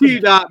to happen,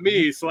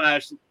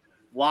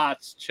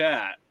 t.me/lots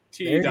chat.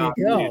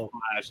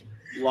 t.me/lots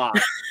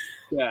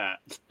chat.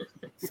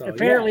 So,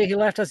 apparently he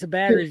left us a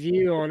bad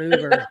review on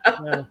Uber.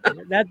 So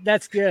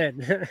that's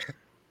good.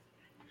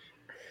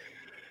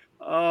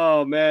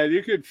 Oh man,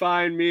 you could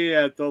find me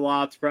at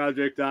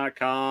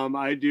thelotsproject.com.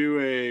 I do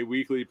a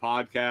weekly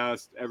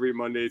podcast every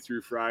Monday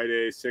through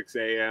Friday, 6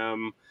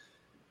 a.m.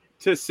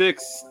 to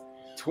 6:25,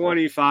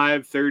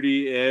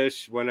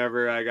 30-ish,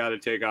 whenever I got to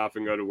take off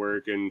and go to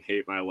work and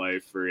hate my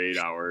life for 8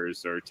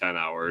 hours or 10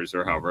 hours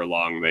or however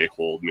long they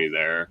hold me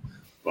there.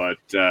 But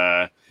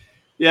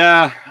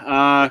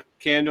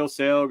candle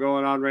sale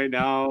going on right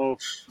now.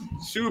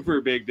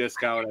 Super big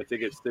discount. I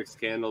think it's 6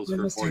 candles for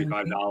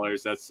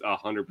 $45. That's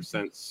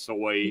 100%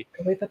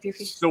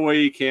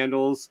 soy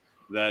candles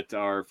that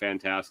are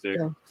fantastic.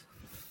 Yeah.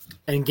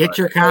 And get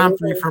your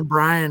comfrey from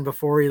Brian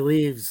before he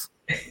leaves.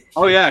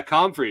 Oh yeah,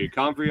 comfrey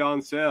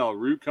on sale.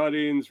 Root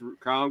cuttings,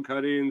 crown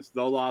cuttings,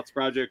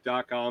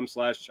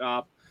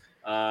 thelotsproject.com/shop.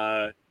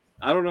 I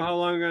don't know how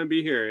long I'm going to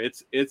be here.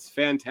 It's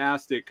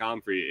fantastic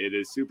comfrey. It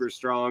is super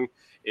strong.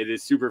 It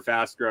is super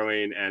fast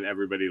growing, and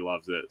everybody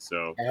loves it.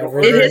 So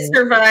it has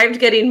survived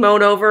getting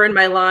mown over in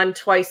my lawn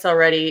twice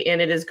already,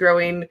 and it is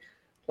growing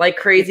like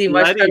crazy,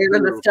 much better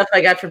than the stuff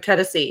I got from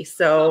Tennessee.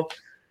 So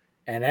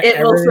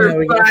it will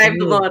survive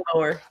the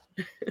lawnmower.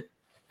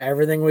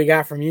 Everything we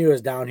got from you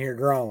is down here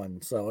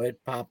growing, so it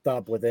popped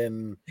up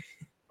within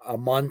a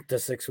month to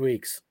 6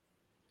 weeks.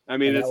 I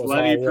mean, And it's that was all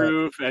Lenny Rick.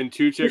 proof and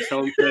Two Chicks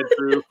Homestead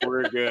proof.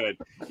 We're good.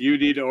 You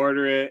need to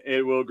order it.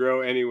 It will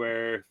grow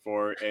anywhere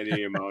for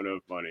any amount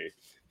of money.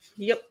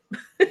 Yep.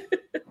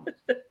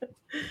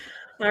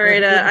 All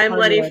right. I'm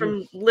Letty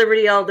from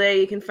Liberty All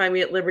Day. You can find me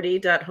at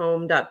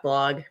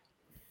liberty.home.blog.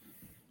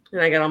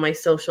 And I got all my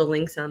social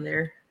links on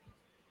there.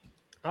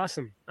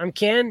 Awesome. I'm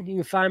Ken. You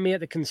can find me at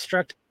the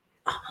Constructive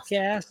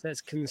Podcast.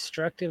 That's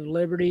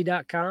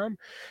constructiveliberty.com.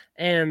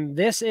 And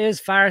this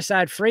is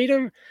Fireside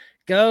Freedom.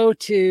 Go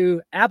to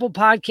Apple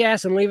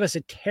Podcasts and leave us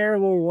a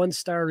terrible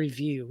 1-star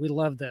review. We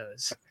love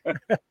those.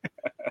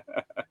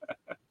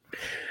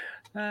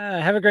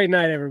 Have a great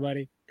night,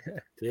 everybody.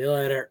 See you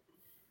later.